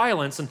and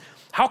violence, and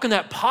how can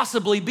that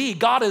possibly be?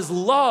 God is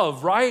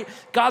love, right?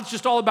 God's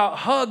just all about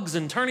hugs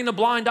and turning a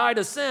blind eye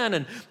to sin,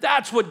 and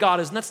that's what God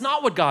is, and that's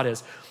not what God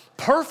is.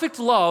 Perfect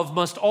love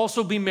must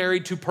also be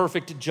married to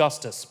perfect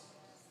justice.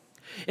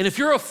 And if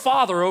you're a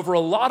father over a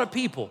lot of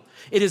people,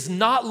 it is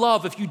not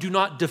love if you do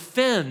not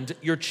defend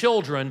your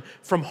children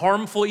from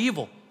harmful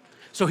evil.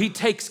 So he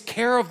takes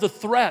care of the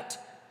threat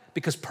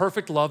because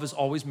perfect love is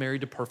always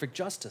married to perfect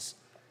justice.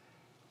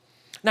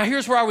 Now,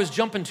 here's where I was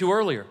jumping to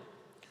earlier.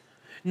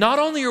 Not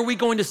only are we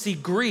going to see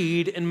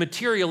greed and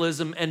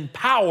materialism and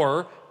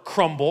power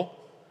crumble,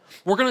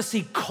 we're going to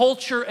see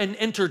culture and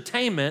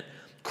entertainment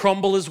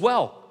crumble as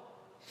well.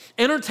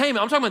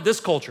 Entertainment, I'm talking about this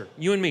culture,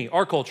 you and me,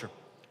 our culture.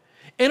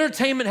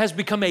 Entertainment has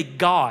become a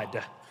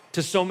god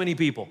to so many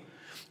people.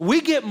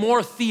 We get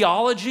more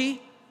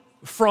theology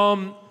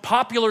from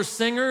popular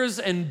singers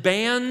and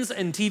bands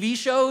and TV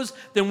shows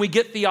than we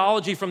get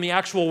theology from the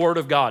actual Word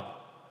of God.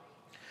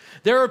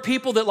 There are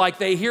people that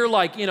they hear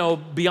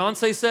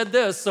Beyonce said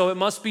this, so it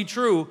must be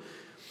true.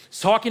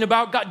 It's talking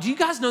about God. Do you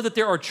guys know that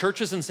there are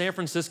churches in San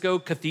Francisco,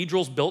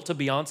 cathedrals built to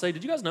Beyonce?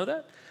 Did you guys know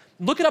that?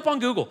 Look it up on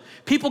Google.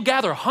 People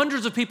gather,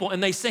 hundreds of people,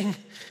 and they sing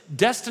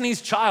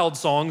Destiny's Child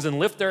songs and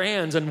lift their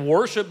hands and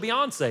worship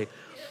Beyonce.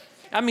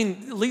 I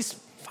mean, at least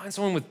find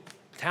someone with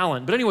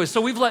talent. But anyway, so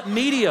we've let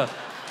media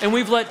and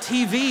we've let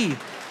TV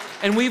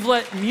and we've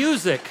let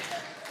music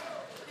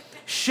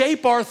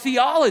shape our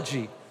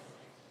theology.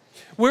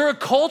 We're a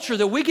culture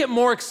that we get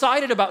more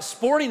excited about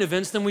sporting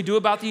events than we do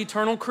about the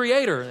eternal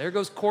creator. There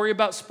goes Corey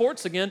about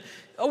sports again.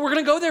 Oh, we're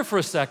gonna go there for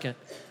a second.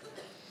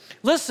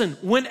 Listen,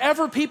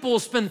 whenever people will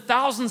spend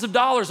thousands of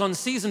dollars on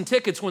season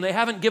tickets when they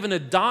haven't given a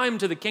dime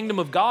to the kingdom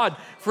of God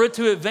for it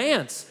to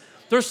advance,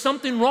 there's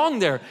something wrong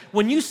there.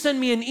 When you send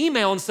me an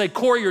email and say,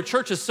 Corey, your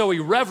church is so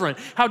irreverent.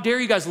 How dare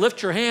you guys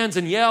lift your hands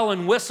and yell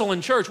and whistle in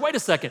church? Wait a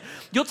second.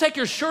 You'll take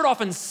your shirt off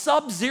in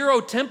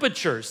sub-zero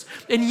temperatures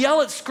and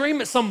yell and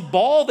scream at some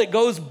ball that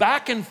goes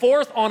back and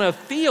forth on a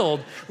field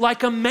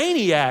like a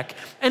maniac.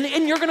 And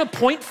you're gonna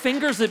point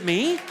fingers at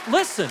me?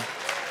 Listen.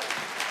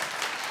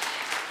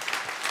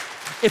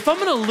 If I'm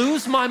gonna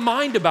lose my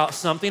mind about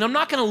something, I'm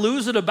not gonna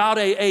lose it about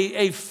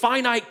a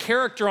finite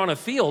character on a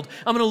field.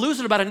 I'm gonna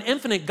lose it about an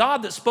infinite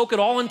God that spoke it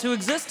all into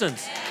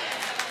existence.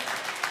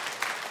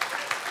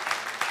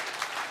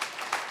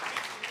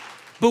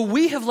 But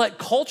we have let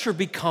culture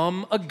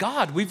become a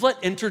God. We've let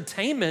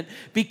entertainment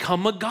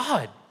become a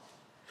God.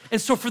 And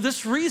so for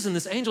this reason,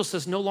 this angel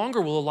says, no longer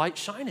will a light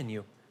shine in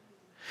you.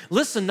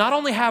 Listen, not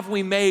only have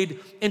we made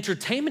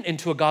entertainment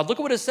into a God, look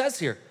at what it says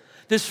here.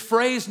 This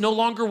phrase, no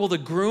longer will the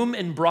groom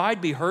and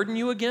bride be heard in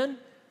you again,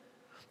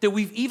 that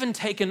we've even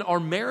taken our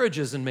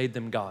marriages and made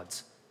them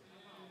gods.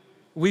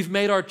 We've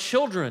made our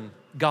children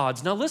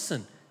gods. Now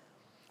listen,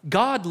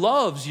 God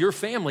loves your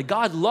family.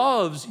 God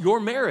loves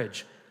your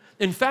marriage.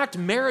 In fact,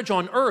 marriage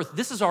on earth,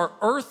 this is our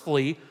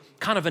earthly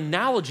kind of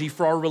analogy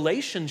for our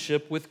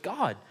relationship with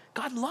God.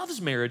 God loves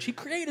marriage. He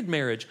created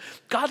marriage.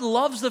 God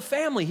loves the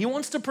family. He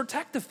wants to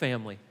protect the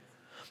family.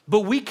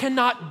 But we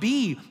cannot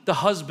be the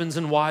husbands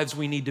and wives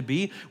we need to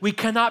be. We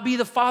cannot be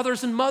the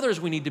fathers and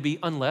mothers we need to be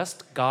unless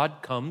God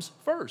comes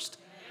first.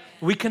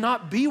 We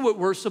cannot be what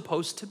we're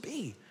supposed to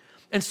be.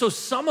 And so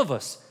some of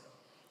us,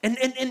 and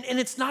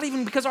it's not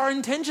even because our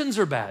intentions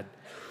are bad,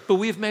 but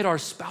we've made our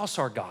spouse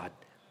our God.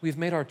 We've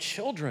made our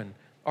children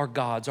our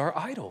gods, our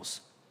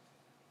idols.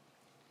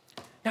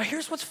 Now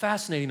here's what's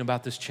fascinating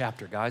about this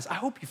chapter, guys. I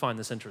hope you find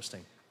this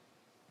interesting.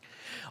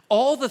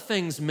 All the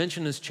things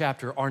mentioned in this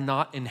chapter are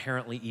not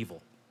inherently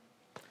evil.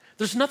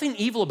 There's nothing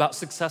evil about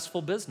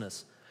successful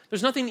business.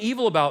 There's nothing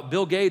evil about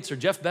Bill Gates or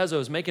Jeff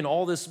Bezos making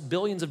all this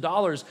billions of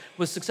dollars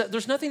with success.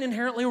 There's nothing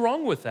inherently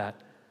wrong with that.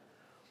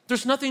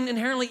 There's nothing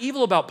inherently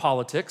evil about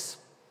politics.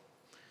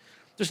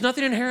 There's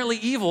nothing inherently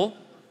evil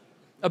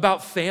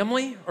about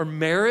family or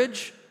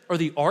marriage or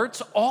the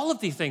arts. All of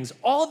these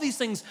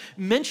things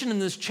mentioned in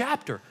this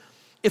chapter,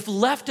 if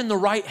left in the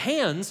right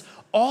hands,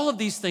 all of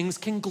these things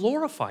can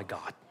glorify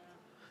God.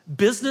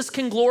 Business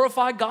can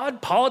glorify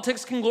God.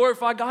 Politics can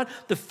glorify God.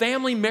 The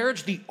family,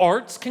 marriage, the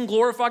arts can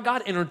glorify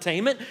God.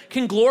 Entertainment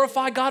can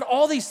glorify God.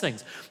 All these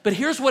things. But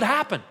here's what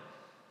happened.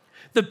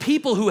 The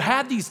people who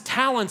had these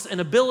talents and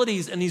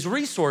abilities and these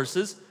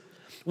resources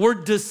were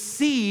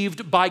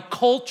deceived by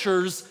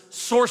culture's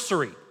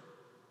sorcery.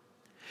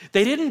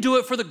 They didn't do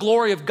it for the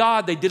glory of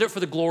God. They did it for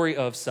the glory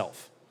of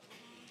self.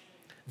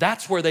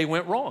 That's where they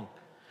went wrong.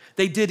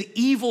 They did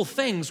evil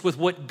things with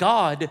what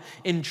God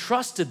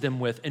entrusted them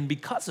with, and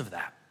because of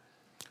that,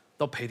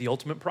 they'll pay the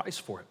ultimate price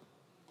for it.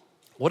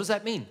 What does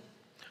that mean?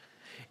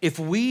 If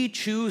we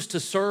choose to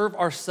serve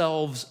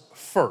ourselves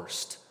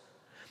first,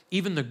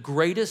 even the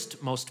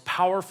greatest, most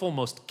powerful,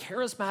 most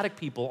charismatic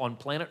people on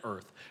planet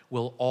Earth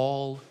will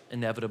all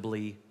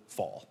inevitably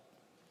fall.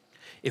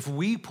 If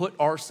we put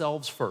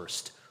ourselves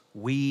first,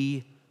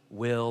 we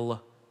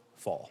will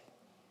fall.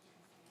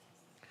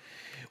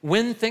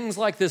 When things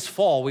like this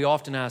fall, we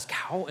often ask,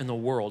 how in the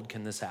world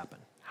can this happen?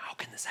 How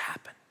can this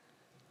happen?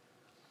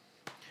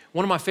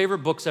 One of my favorite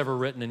books ever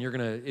written, and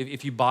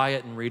if you buy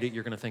it and read it,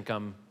 you're gonna think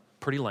I'm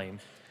pretty lame.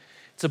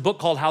 It's a book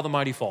called How the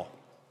Mighty Fall.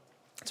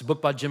 It's a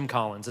book by Jim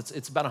Collins.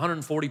 It's about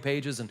 140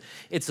 pages, and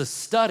it's a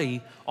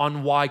study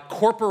on why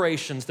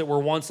corporations that were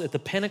once at the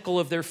pinnacle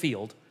of their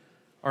field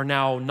are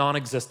now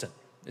non-existent.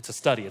 It's a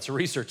study, it's a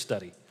research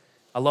study.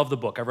 I love the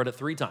book, I've read it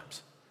 3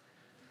 times.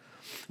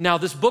 Now,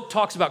 this book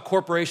talks about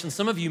corporations.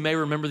 Some of you may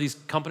remember these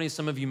companies,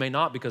 some of you may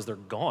not because they're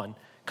gone.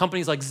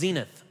 Companies like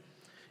Zenith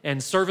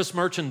and Service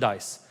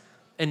Merchandise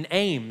and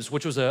Ames,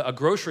 which was a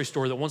grocery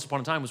store that once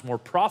upon a time was more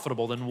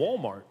profitable than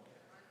Walmart.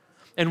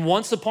 And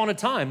once upon a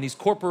time, these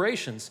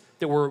corporations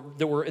that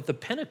were at the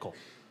pinnacle,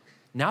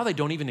 now they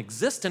don't even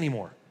exist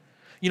anymore.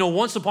 You know,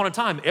 once upon a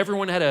time,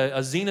 everyone had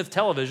a Zenith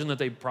television that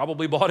they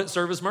probably bought at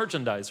Service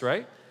Merchandise,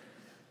 right?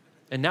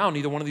 And now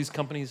neither one of these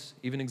companies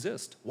even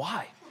exist.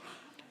 Why?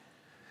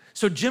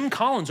 So Jim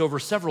Collins, over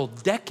several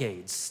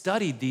decades,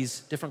 studied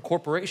these different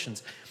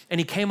corporations, and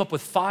he came up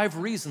with 5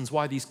 reasons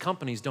why these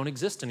companies don't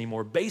exist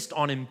anymore based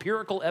on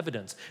empirical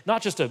evidence,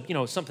 not just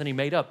something he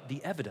made up,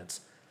 the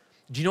evidence.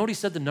 Do you know what he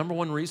said the number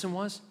 1 reason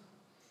was?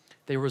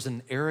 There was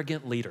an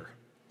arrogant leader.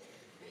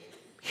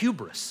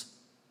 Hubris,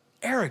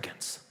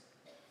 arrogance.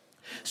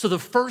 So the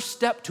first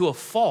step to a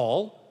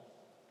fall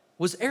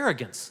was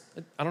arrogance.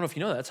 I don't know if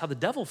you know that. That's how the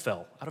devil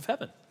fell out of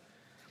heaven.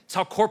 It's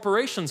how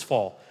corporations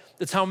fall.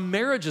 It's how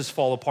marriages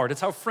fall apart.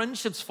 It's how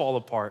friendships fall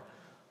apart.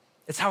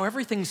 It's how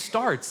everything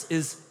starts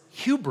is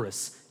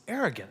hubris,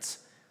 arrogance.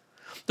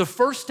 The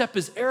first step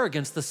is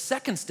arrogance. The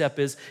second step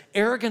is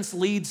arrogance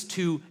leads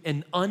to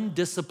an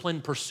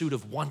undisciplined pursuit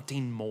of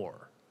wanting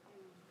more.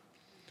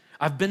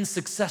 I've been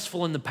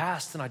successful in the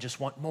past and I just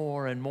want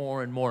more and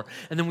more and more.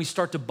 And then we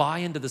start to buy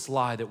into this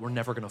lie that we're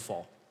never gonna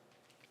fall.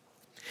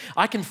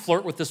 I can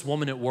flirt with this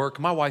woman at work.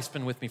 My wife's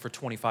been with me for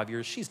 25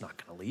 years. She's not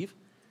gonna leave.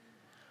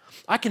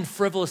 I can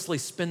frivolously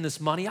spend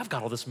this money. I've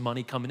got all this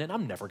money coming in.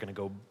 I'm never gonna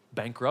go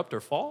bankrupt or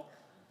fall.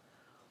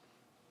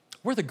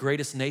 We're the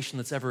greatest nation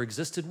that's ever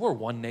existed. We're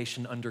one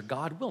nation under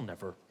God. We'll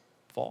never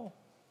fall.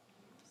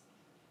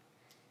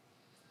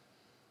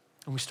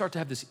 And we start to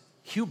have this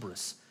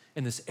hubris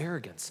and this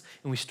arrogance,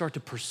 and we start to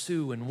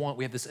pursue and want.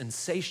 We have this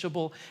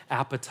insatiable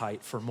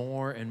appetite for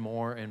more and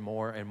more and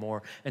more and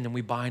more, and then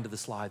we buy into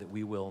this lie that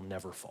we will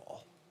never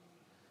fall.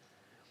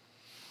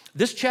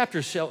 This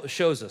chapter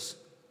shows us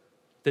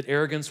that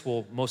arrogance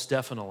will most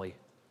definitely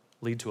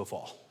lead to a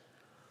fall.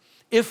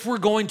 If we're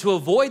going to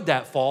avoid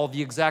that fall,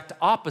 the exact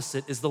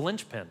opposite is the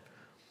linchpin.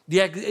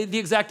 The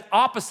exact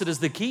opposite is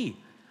the key.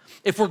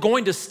 If we're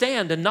going to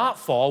stand and not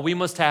fall, we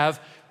must have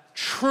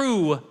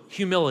true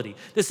humility.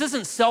 This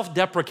isn't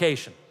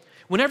self-deprecation.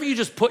 Whenever you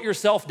just put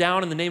yourself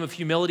down in the name of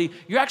humility,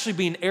 you're actually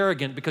being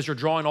arrogant because you're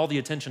drawing all the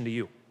attention to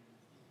you.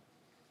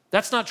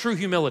 That's not true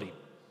humility.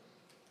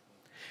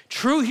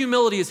 True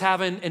humility is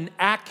having an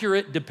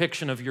accurate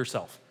depiction of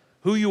yourself,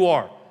 who you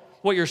are,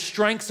 what your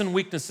strengths and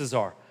weaknesses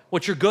are,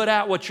 what you're good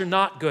at, what you're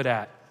not good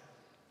at.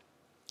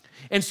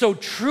 And so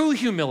true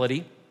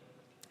humility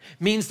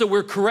means that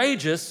we're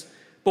courageous,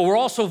 but we're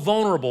also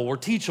vulnerable, we're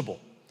teachable.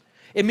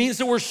 It means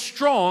that we're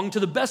strong to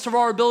the best of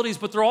our abilities,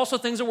 but there are also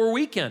things that we're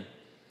weak in.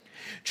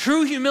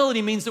 True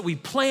humility means that we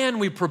plan,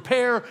 we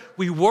prepare,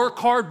 we work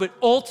hard, but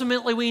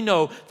ultimately we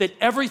know that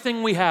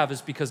everything we have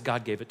is because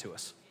God gave it to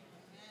us.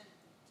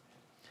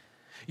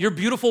 Your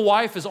beautiful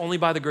wife is only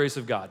by the grace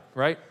of God,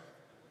 right?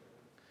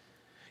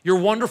 Your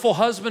wonderful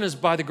husband is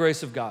by the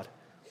grace of God.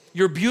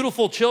 Your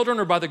beautiful children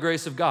are by the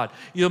grace of God.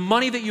 The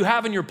money that you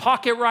have in your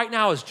pocket right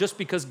now is just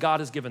because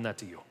God has given that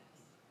to you.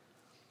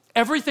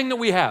 Everything that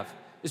we have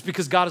is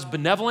because God is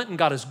benevolent and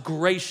God is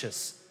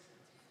gracious,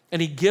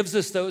 and He gives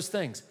us those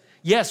things.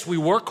 Yes, we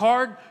work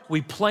hard,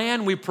 we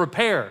plan, we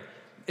prepare.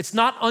 It's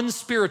not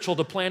unspiritual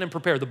to plan and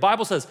prepare. The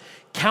Bible says,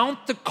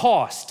 count the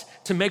cost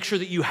to make sure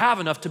that you have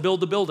enough to build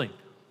the building.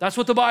 That's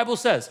what the Bible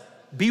says.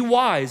 Be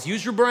wise,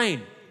 use your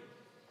brain.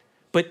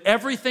 But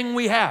everything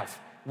we have,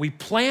 we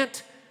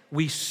plant,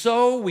 we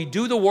sow, we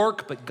do the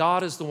work, but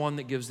God is the one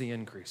that gives the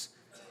increase.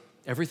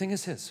 Everything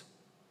is His.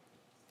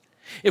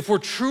 If we're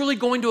truly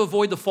going to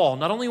avoid the fall,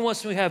 not only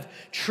must we have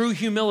true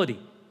humility,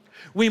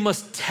 we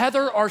must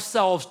tether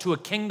ourselves to a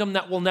kingdom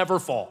that will never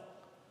fall.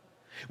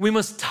 We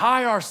must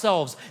tie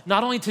ourselves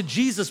not only to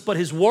Jesus, but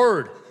His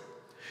word.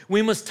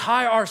 We must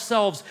tie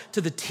ourselves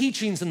to the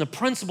teachings and the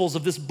principles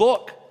of this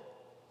book.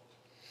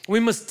 We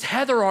must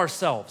tether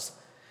ourselves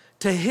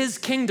to His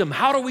kingdom.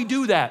 How do we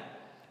do that?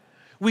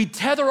 We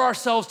tether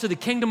ourselves to the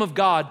kingdom of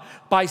God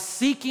by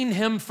seeking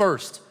Him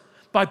first,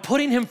 by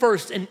putting Him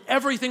first in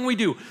everything we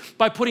do,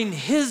 by putting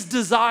His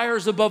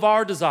desires above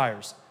our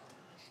desires.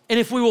 And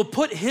if we will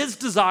put His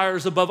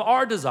desires above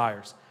our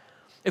desires,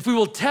 if we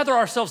will tether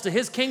ourselves to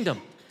His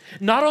kingdom,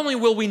 not only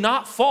will we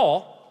not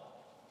fall,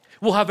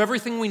 we'll have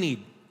everything we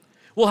need.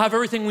 We'll have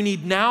everything we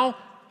need now.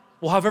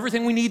 We'll have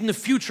everything we need in the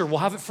future. We'll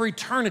have it for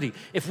eternity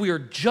if we are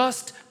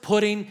just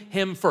putting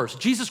Him first.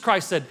 Jesus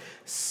Christ said,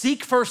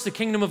 seek first the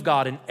kingdom of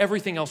God and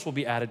everything else will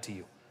be added to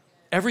you.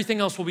 Everything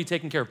else will be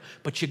taken care of.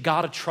 But you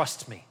gotta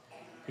trust me.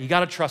 You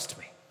gotta trust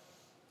me.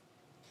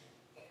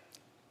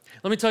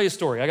 Let me tell you a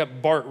story. I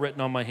got Bart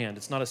written on my hand.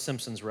 It's not a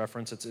Simpsons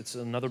reference. It's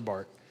another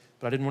Bart.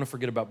 But I didn't want to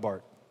forget about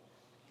Bart.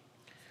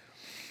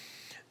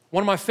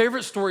 One of my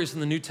favorite stories in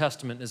the New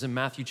Testament is in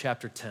Matthew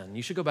chapter 10.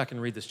 You should go back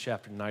and read this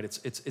chapter tonight.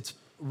 It's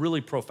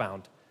really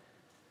profound.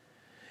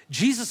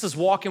 Jesus is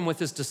walking with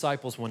his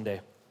disciples one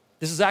day.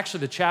 This is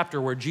actually the chapter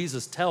where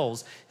Jesus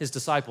tells his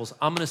disciples,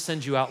 I'm going to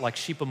send you out like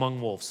sheep among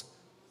wolves.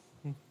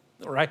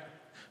 All right?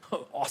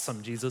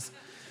 Awesome, Jesus.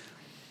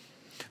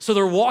 So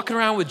they're walking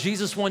around with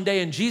Jesus one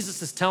day, and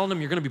Jesus is telling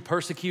them, you're going to be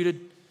persecuted.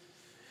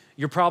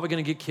 You're probably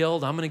going to get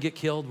killed. I'm going to get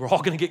killed. We're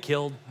all going to get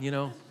killed, you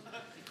know.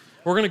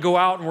 We're going to go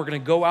out, and we're going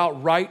to go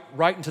out right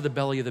into the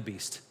belly of the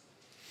beast.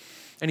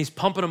 And he's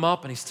pumping them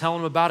up, and he's telling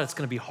them about it. It's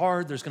going to be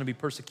hard. There's going to be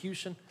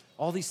persecution,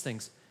 all these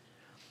things.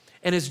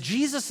 And as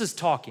Jesus is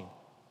talking,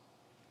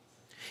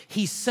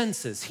 he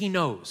senses, he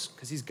knows,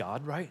 because he's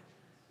God, right?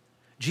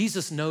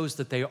 Jesus knows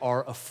that they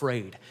are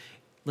afraid.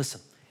 Listen,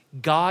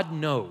 God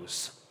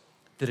knows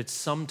that it's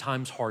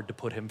sometimes hard to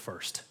put him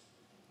first.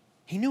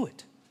 He knew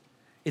it.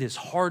 It is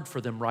hard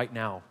for them right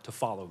now to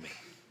follow me.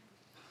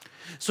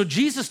 So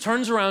Jesus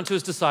turns around to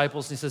his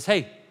disciples and he says,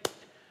 hey,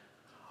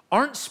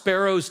 aren't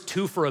sparrows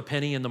 2 for a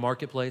penny in the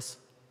marketplace?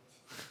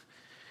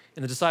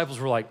 And the disciples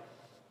were like,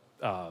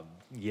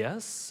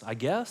 yes, I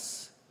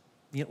guess.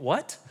 You know,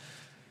 what?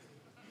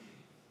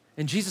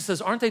 And Jesus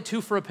says, aren't they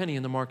 2 for a penny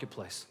in the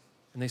marketplace?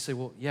 And they say,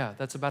 well, yeah,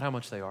 that's about how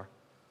much they are.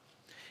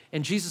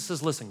 And Jesus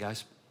says, listen,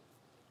 guys,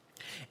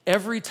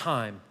 every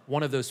time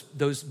one of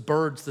those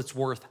birds that's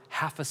worth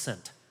half a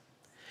cent,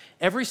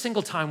 every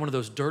single time one of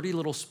those dirty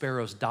little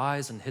sparrows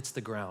dies and hits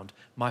the ground,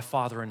 my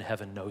Father in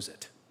heaven knows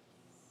it.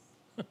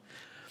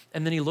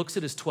 And then he looks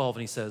at his 12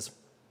 and he says,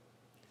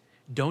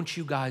 don't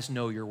you guys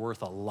know you're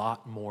worth a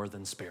lot more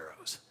than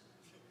sparrows?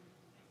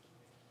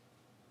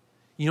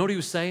 You know what he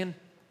was saying?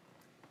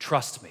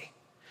 Trust me.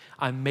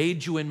 I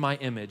made you in my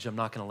image. I'm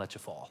not going to let you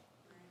fall.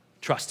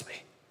 Trust me.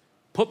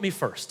 Put me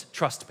first.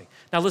 Trust me.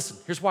 Now listen,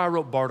 here's why I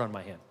wrote Bart on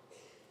my hand.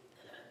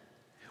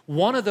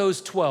 One of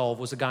those 12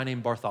 was a guy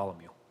named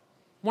Bartholomew,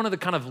 one of the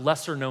kind of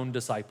lesser known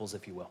disciples,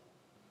 if you will.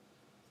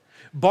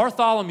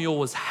 Bartholomew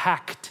was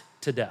hacked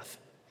to death.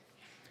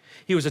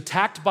 He was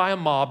attacked by a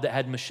mob that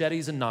had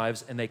machetes and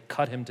knives, and they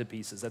cut him to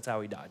pieces. That's how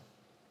he died.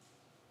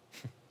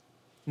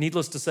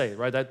 Needless to say,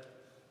 right?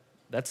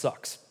 That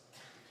sucks.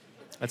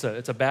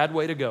 It's a bad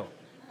way to go.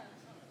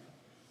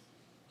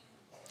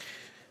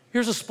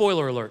 Here's a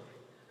spoiler alert.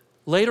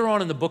 Later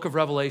on in the book of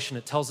Revelation,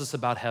 it tells us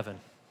about heaven.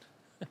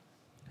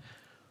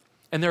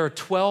 And there are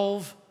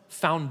 12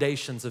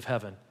 foundations of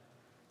heaven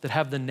that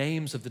have the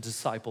names of the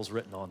disciples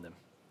written on them.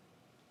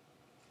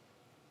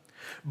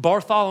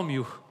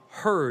 Bartholomew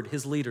heard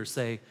his leader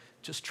say,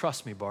 just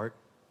trust me, Bart,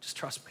 just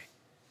trust me.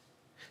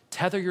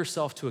 Tether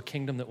yourself to a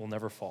kingdom that will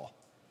never fall.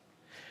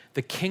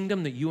 The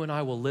kingdom that you and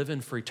I will live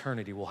in for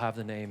eternity will have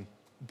the name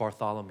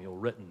Bartholomew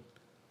written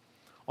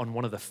on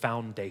one of the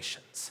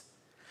foundations.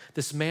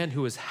 This man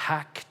who was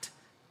hacked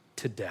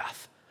to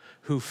death,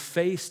 who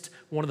faced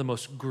one of the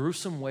most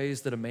gruesome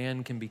ways that a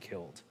man can be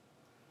killed.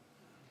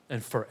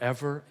 And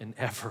forever and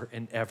ever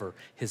and ever,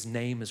 his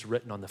name is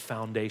written on the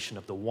foundation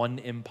of the one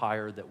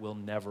empire that will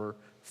never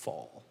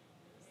fall.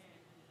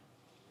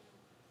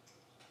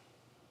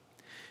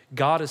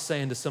 God is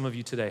saying to some of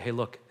you today, hey,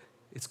 look,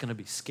 it's going to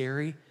be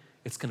scary.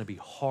 It's going to be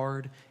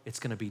hard. It's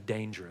going to be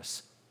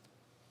dangerous.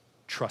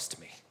 Trust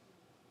me.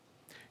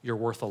 You're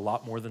worth a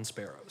lot more than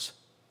sparrows.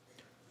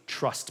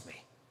 Trust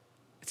me.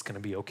 It's going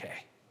to be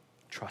okay.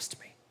 Trust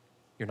me.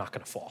 You're not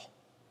going to fall.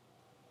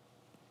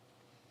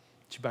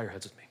 Would you bow your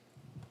heads with me?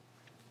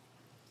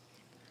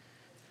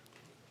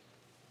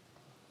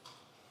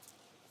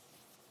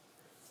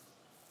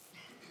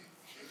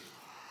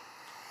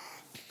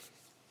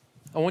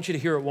 I want you to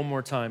hear it one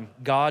more time.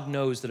 God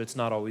knows that it's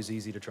not always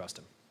easy to trust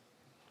him.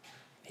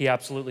 He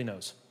absolutely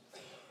knows.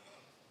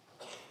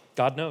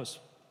 God knows.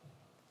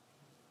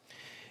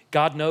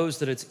 God knows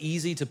that it's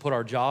easy to put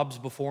our jobs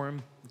before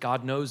him.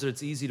 God knows that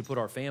it's easy to put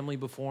our family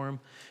before him.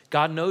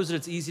 God knows that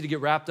it's easy to get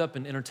wrapped up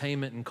in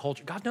entertainment and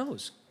culture. God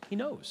knows. He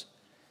knows.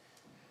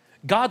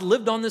 God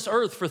lived on this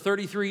earth for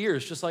 33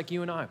 years, just like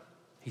you and I.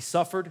 He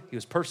suffered. He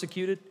was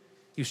persecuted.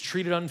 He was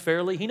treated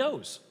unfairly. He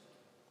knows.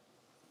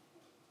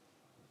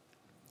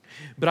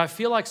 But I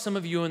feel like some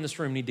of you in this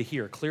room need to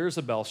hear, clear as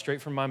a bell,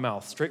 straight from my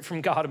mouth, straight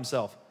from God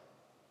himself.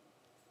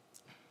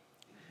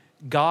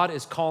 God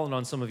is calling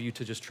on some of you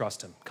to just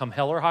trust him. Come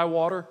hell or high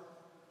water,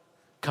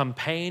 come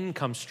pain,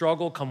 come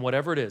struggle, come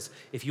whatever it is.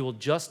 If you will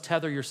just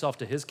tether yourself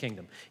to his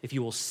kingdom, if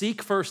you will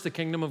seek first the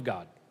kingdom of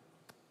God,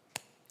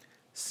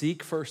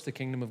 seek first the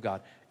kingdom of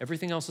God,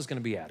 everything else is going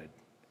to be added.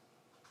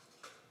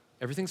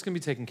 Everything's going to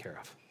be taken care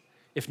of.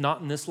 If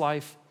not in this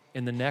life,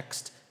 in the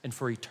next, and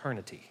for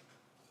eternity.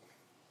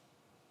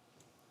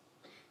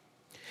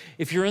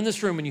 If you're in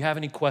this room and you have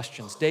any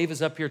questions, Dave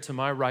is up here to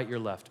my right, your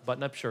left,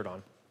 button-up shirt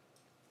on.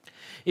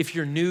 If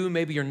you're new,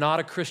 maybe you're not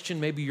a Christian,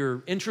 maybe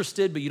you're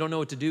interested, but you don't know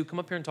what to do, come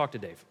up here and talk to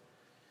Dave.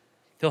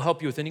 He'll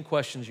help you with any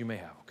questions you may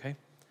have, okay?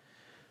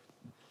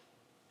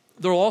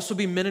 There will also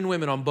be men and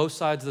women on both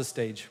sides of the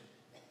stage.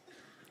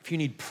 If you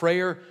need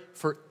prayer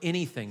for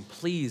anything,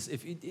 please,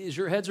 as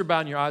your heads are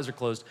bowed and your eyes are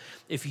closed,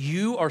 if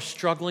you are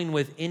struggling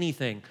with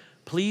anything,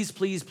 please,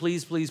 please,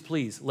 please, please,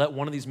 please let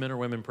one of these men or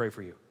women pray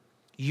for you.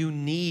 You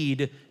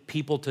need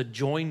people to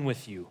join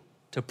with you,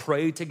 to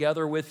pray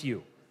together with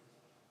you.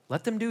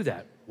 Let them do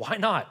that. Why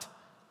not?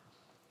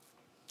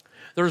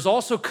 There's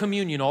also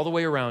communion all the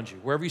way around you.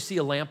 Wherever you see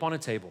a lamp on a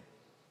table,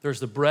 there's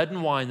the bread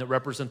and wine that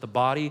represent the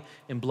body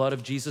and blood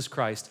of Jesus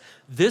Christ.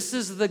 This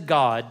is the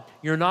God,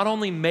 you're not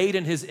only made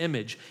in his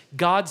image,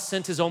 God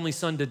sent his only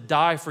son to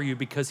die for you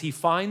because he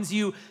finds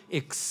you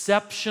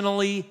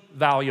exceptionally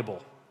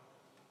valuable.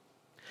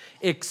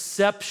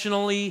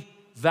 Exceptionally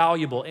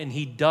valuable, and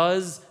he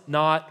does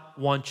not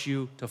want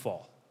you to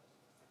fall.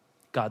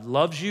 God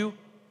loves you.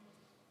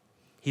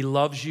 He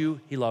loves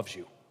you. He loves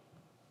you.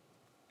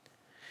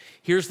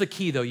 Here's the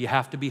key, though. You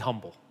have to be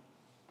humble.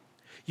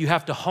 You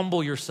have to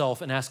humble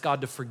yourself and ask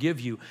God to forgive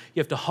you. You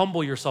have to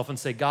humble yourself and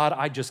say, God,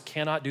 I just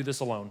cannot do this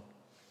alone.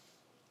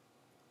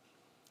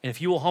 And if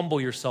you will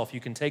humble yourself, you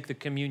can take the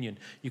communion.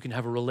 You can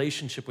have a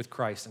relationship with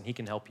Christ, and he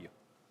can help you.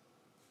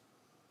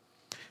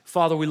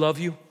 Father, we love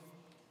you.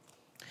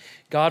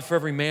 God, for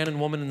every man and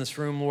woman in this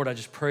room, Lord, I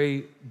just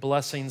pray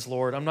blessings,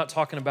 Lord. I'm not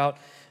talking about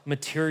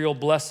material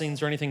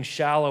blessings or anything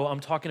shallow. I'm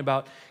talking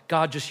about,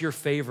 God, just your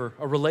favor,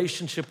 a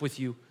relationship with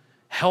you,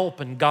 help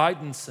and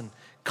guidance and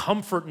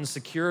comfort and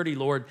security,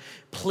 Lord.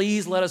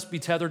 Please let us be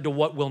tethered to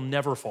what will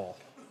never fall.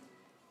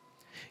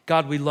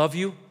 God, we love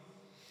you.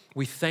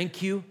 We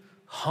thank you.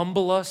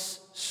 Humble us,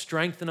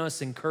 strengthen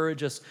us,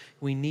 encourage us.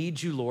 We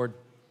need you, Lord.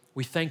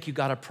 We thank you,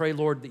 God. I pray,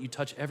 Lord, that you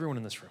touch everyone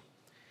in this room.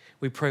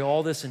 We pray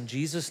all this in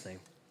Jesus' name.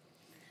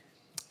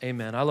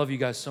 Amen. I love you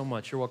guys so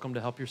much. You're welcome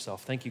to help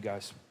yourself. Thank you,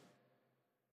 guys.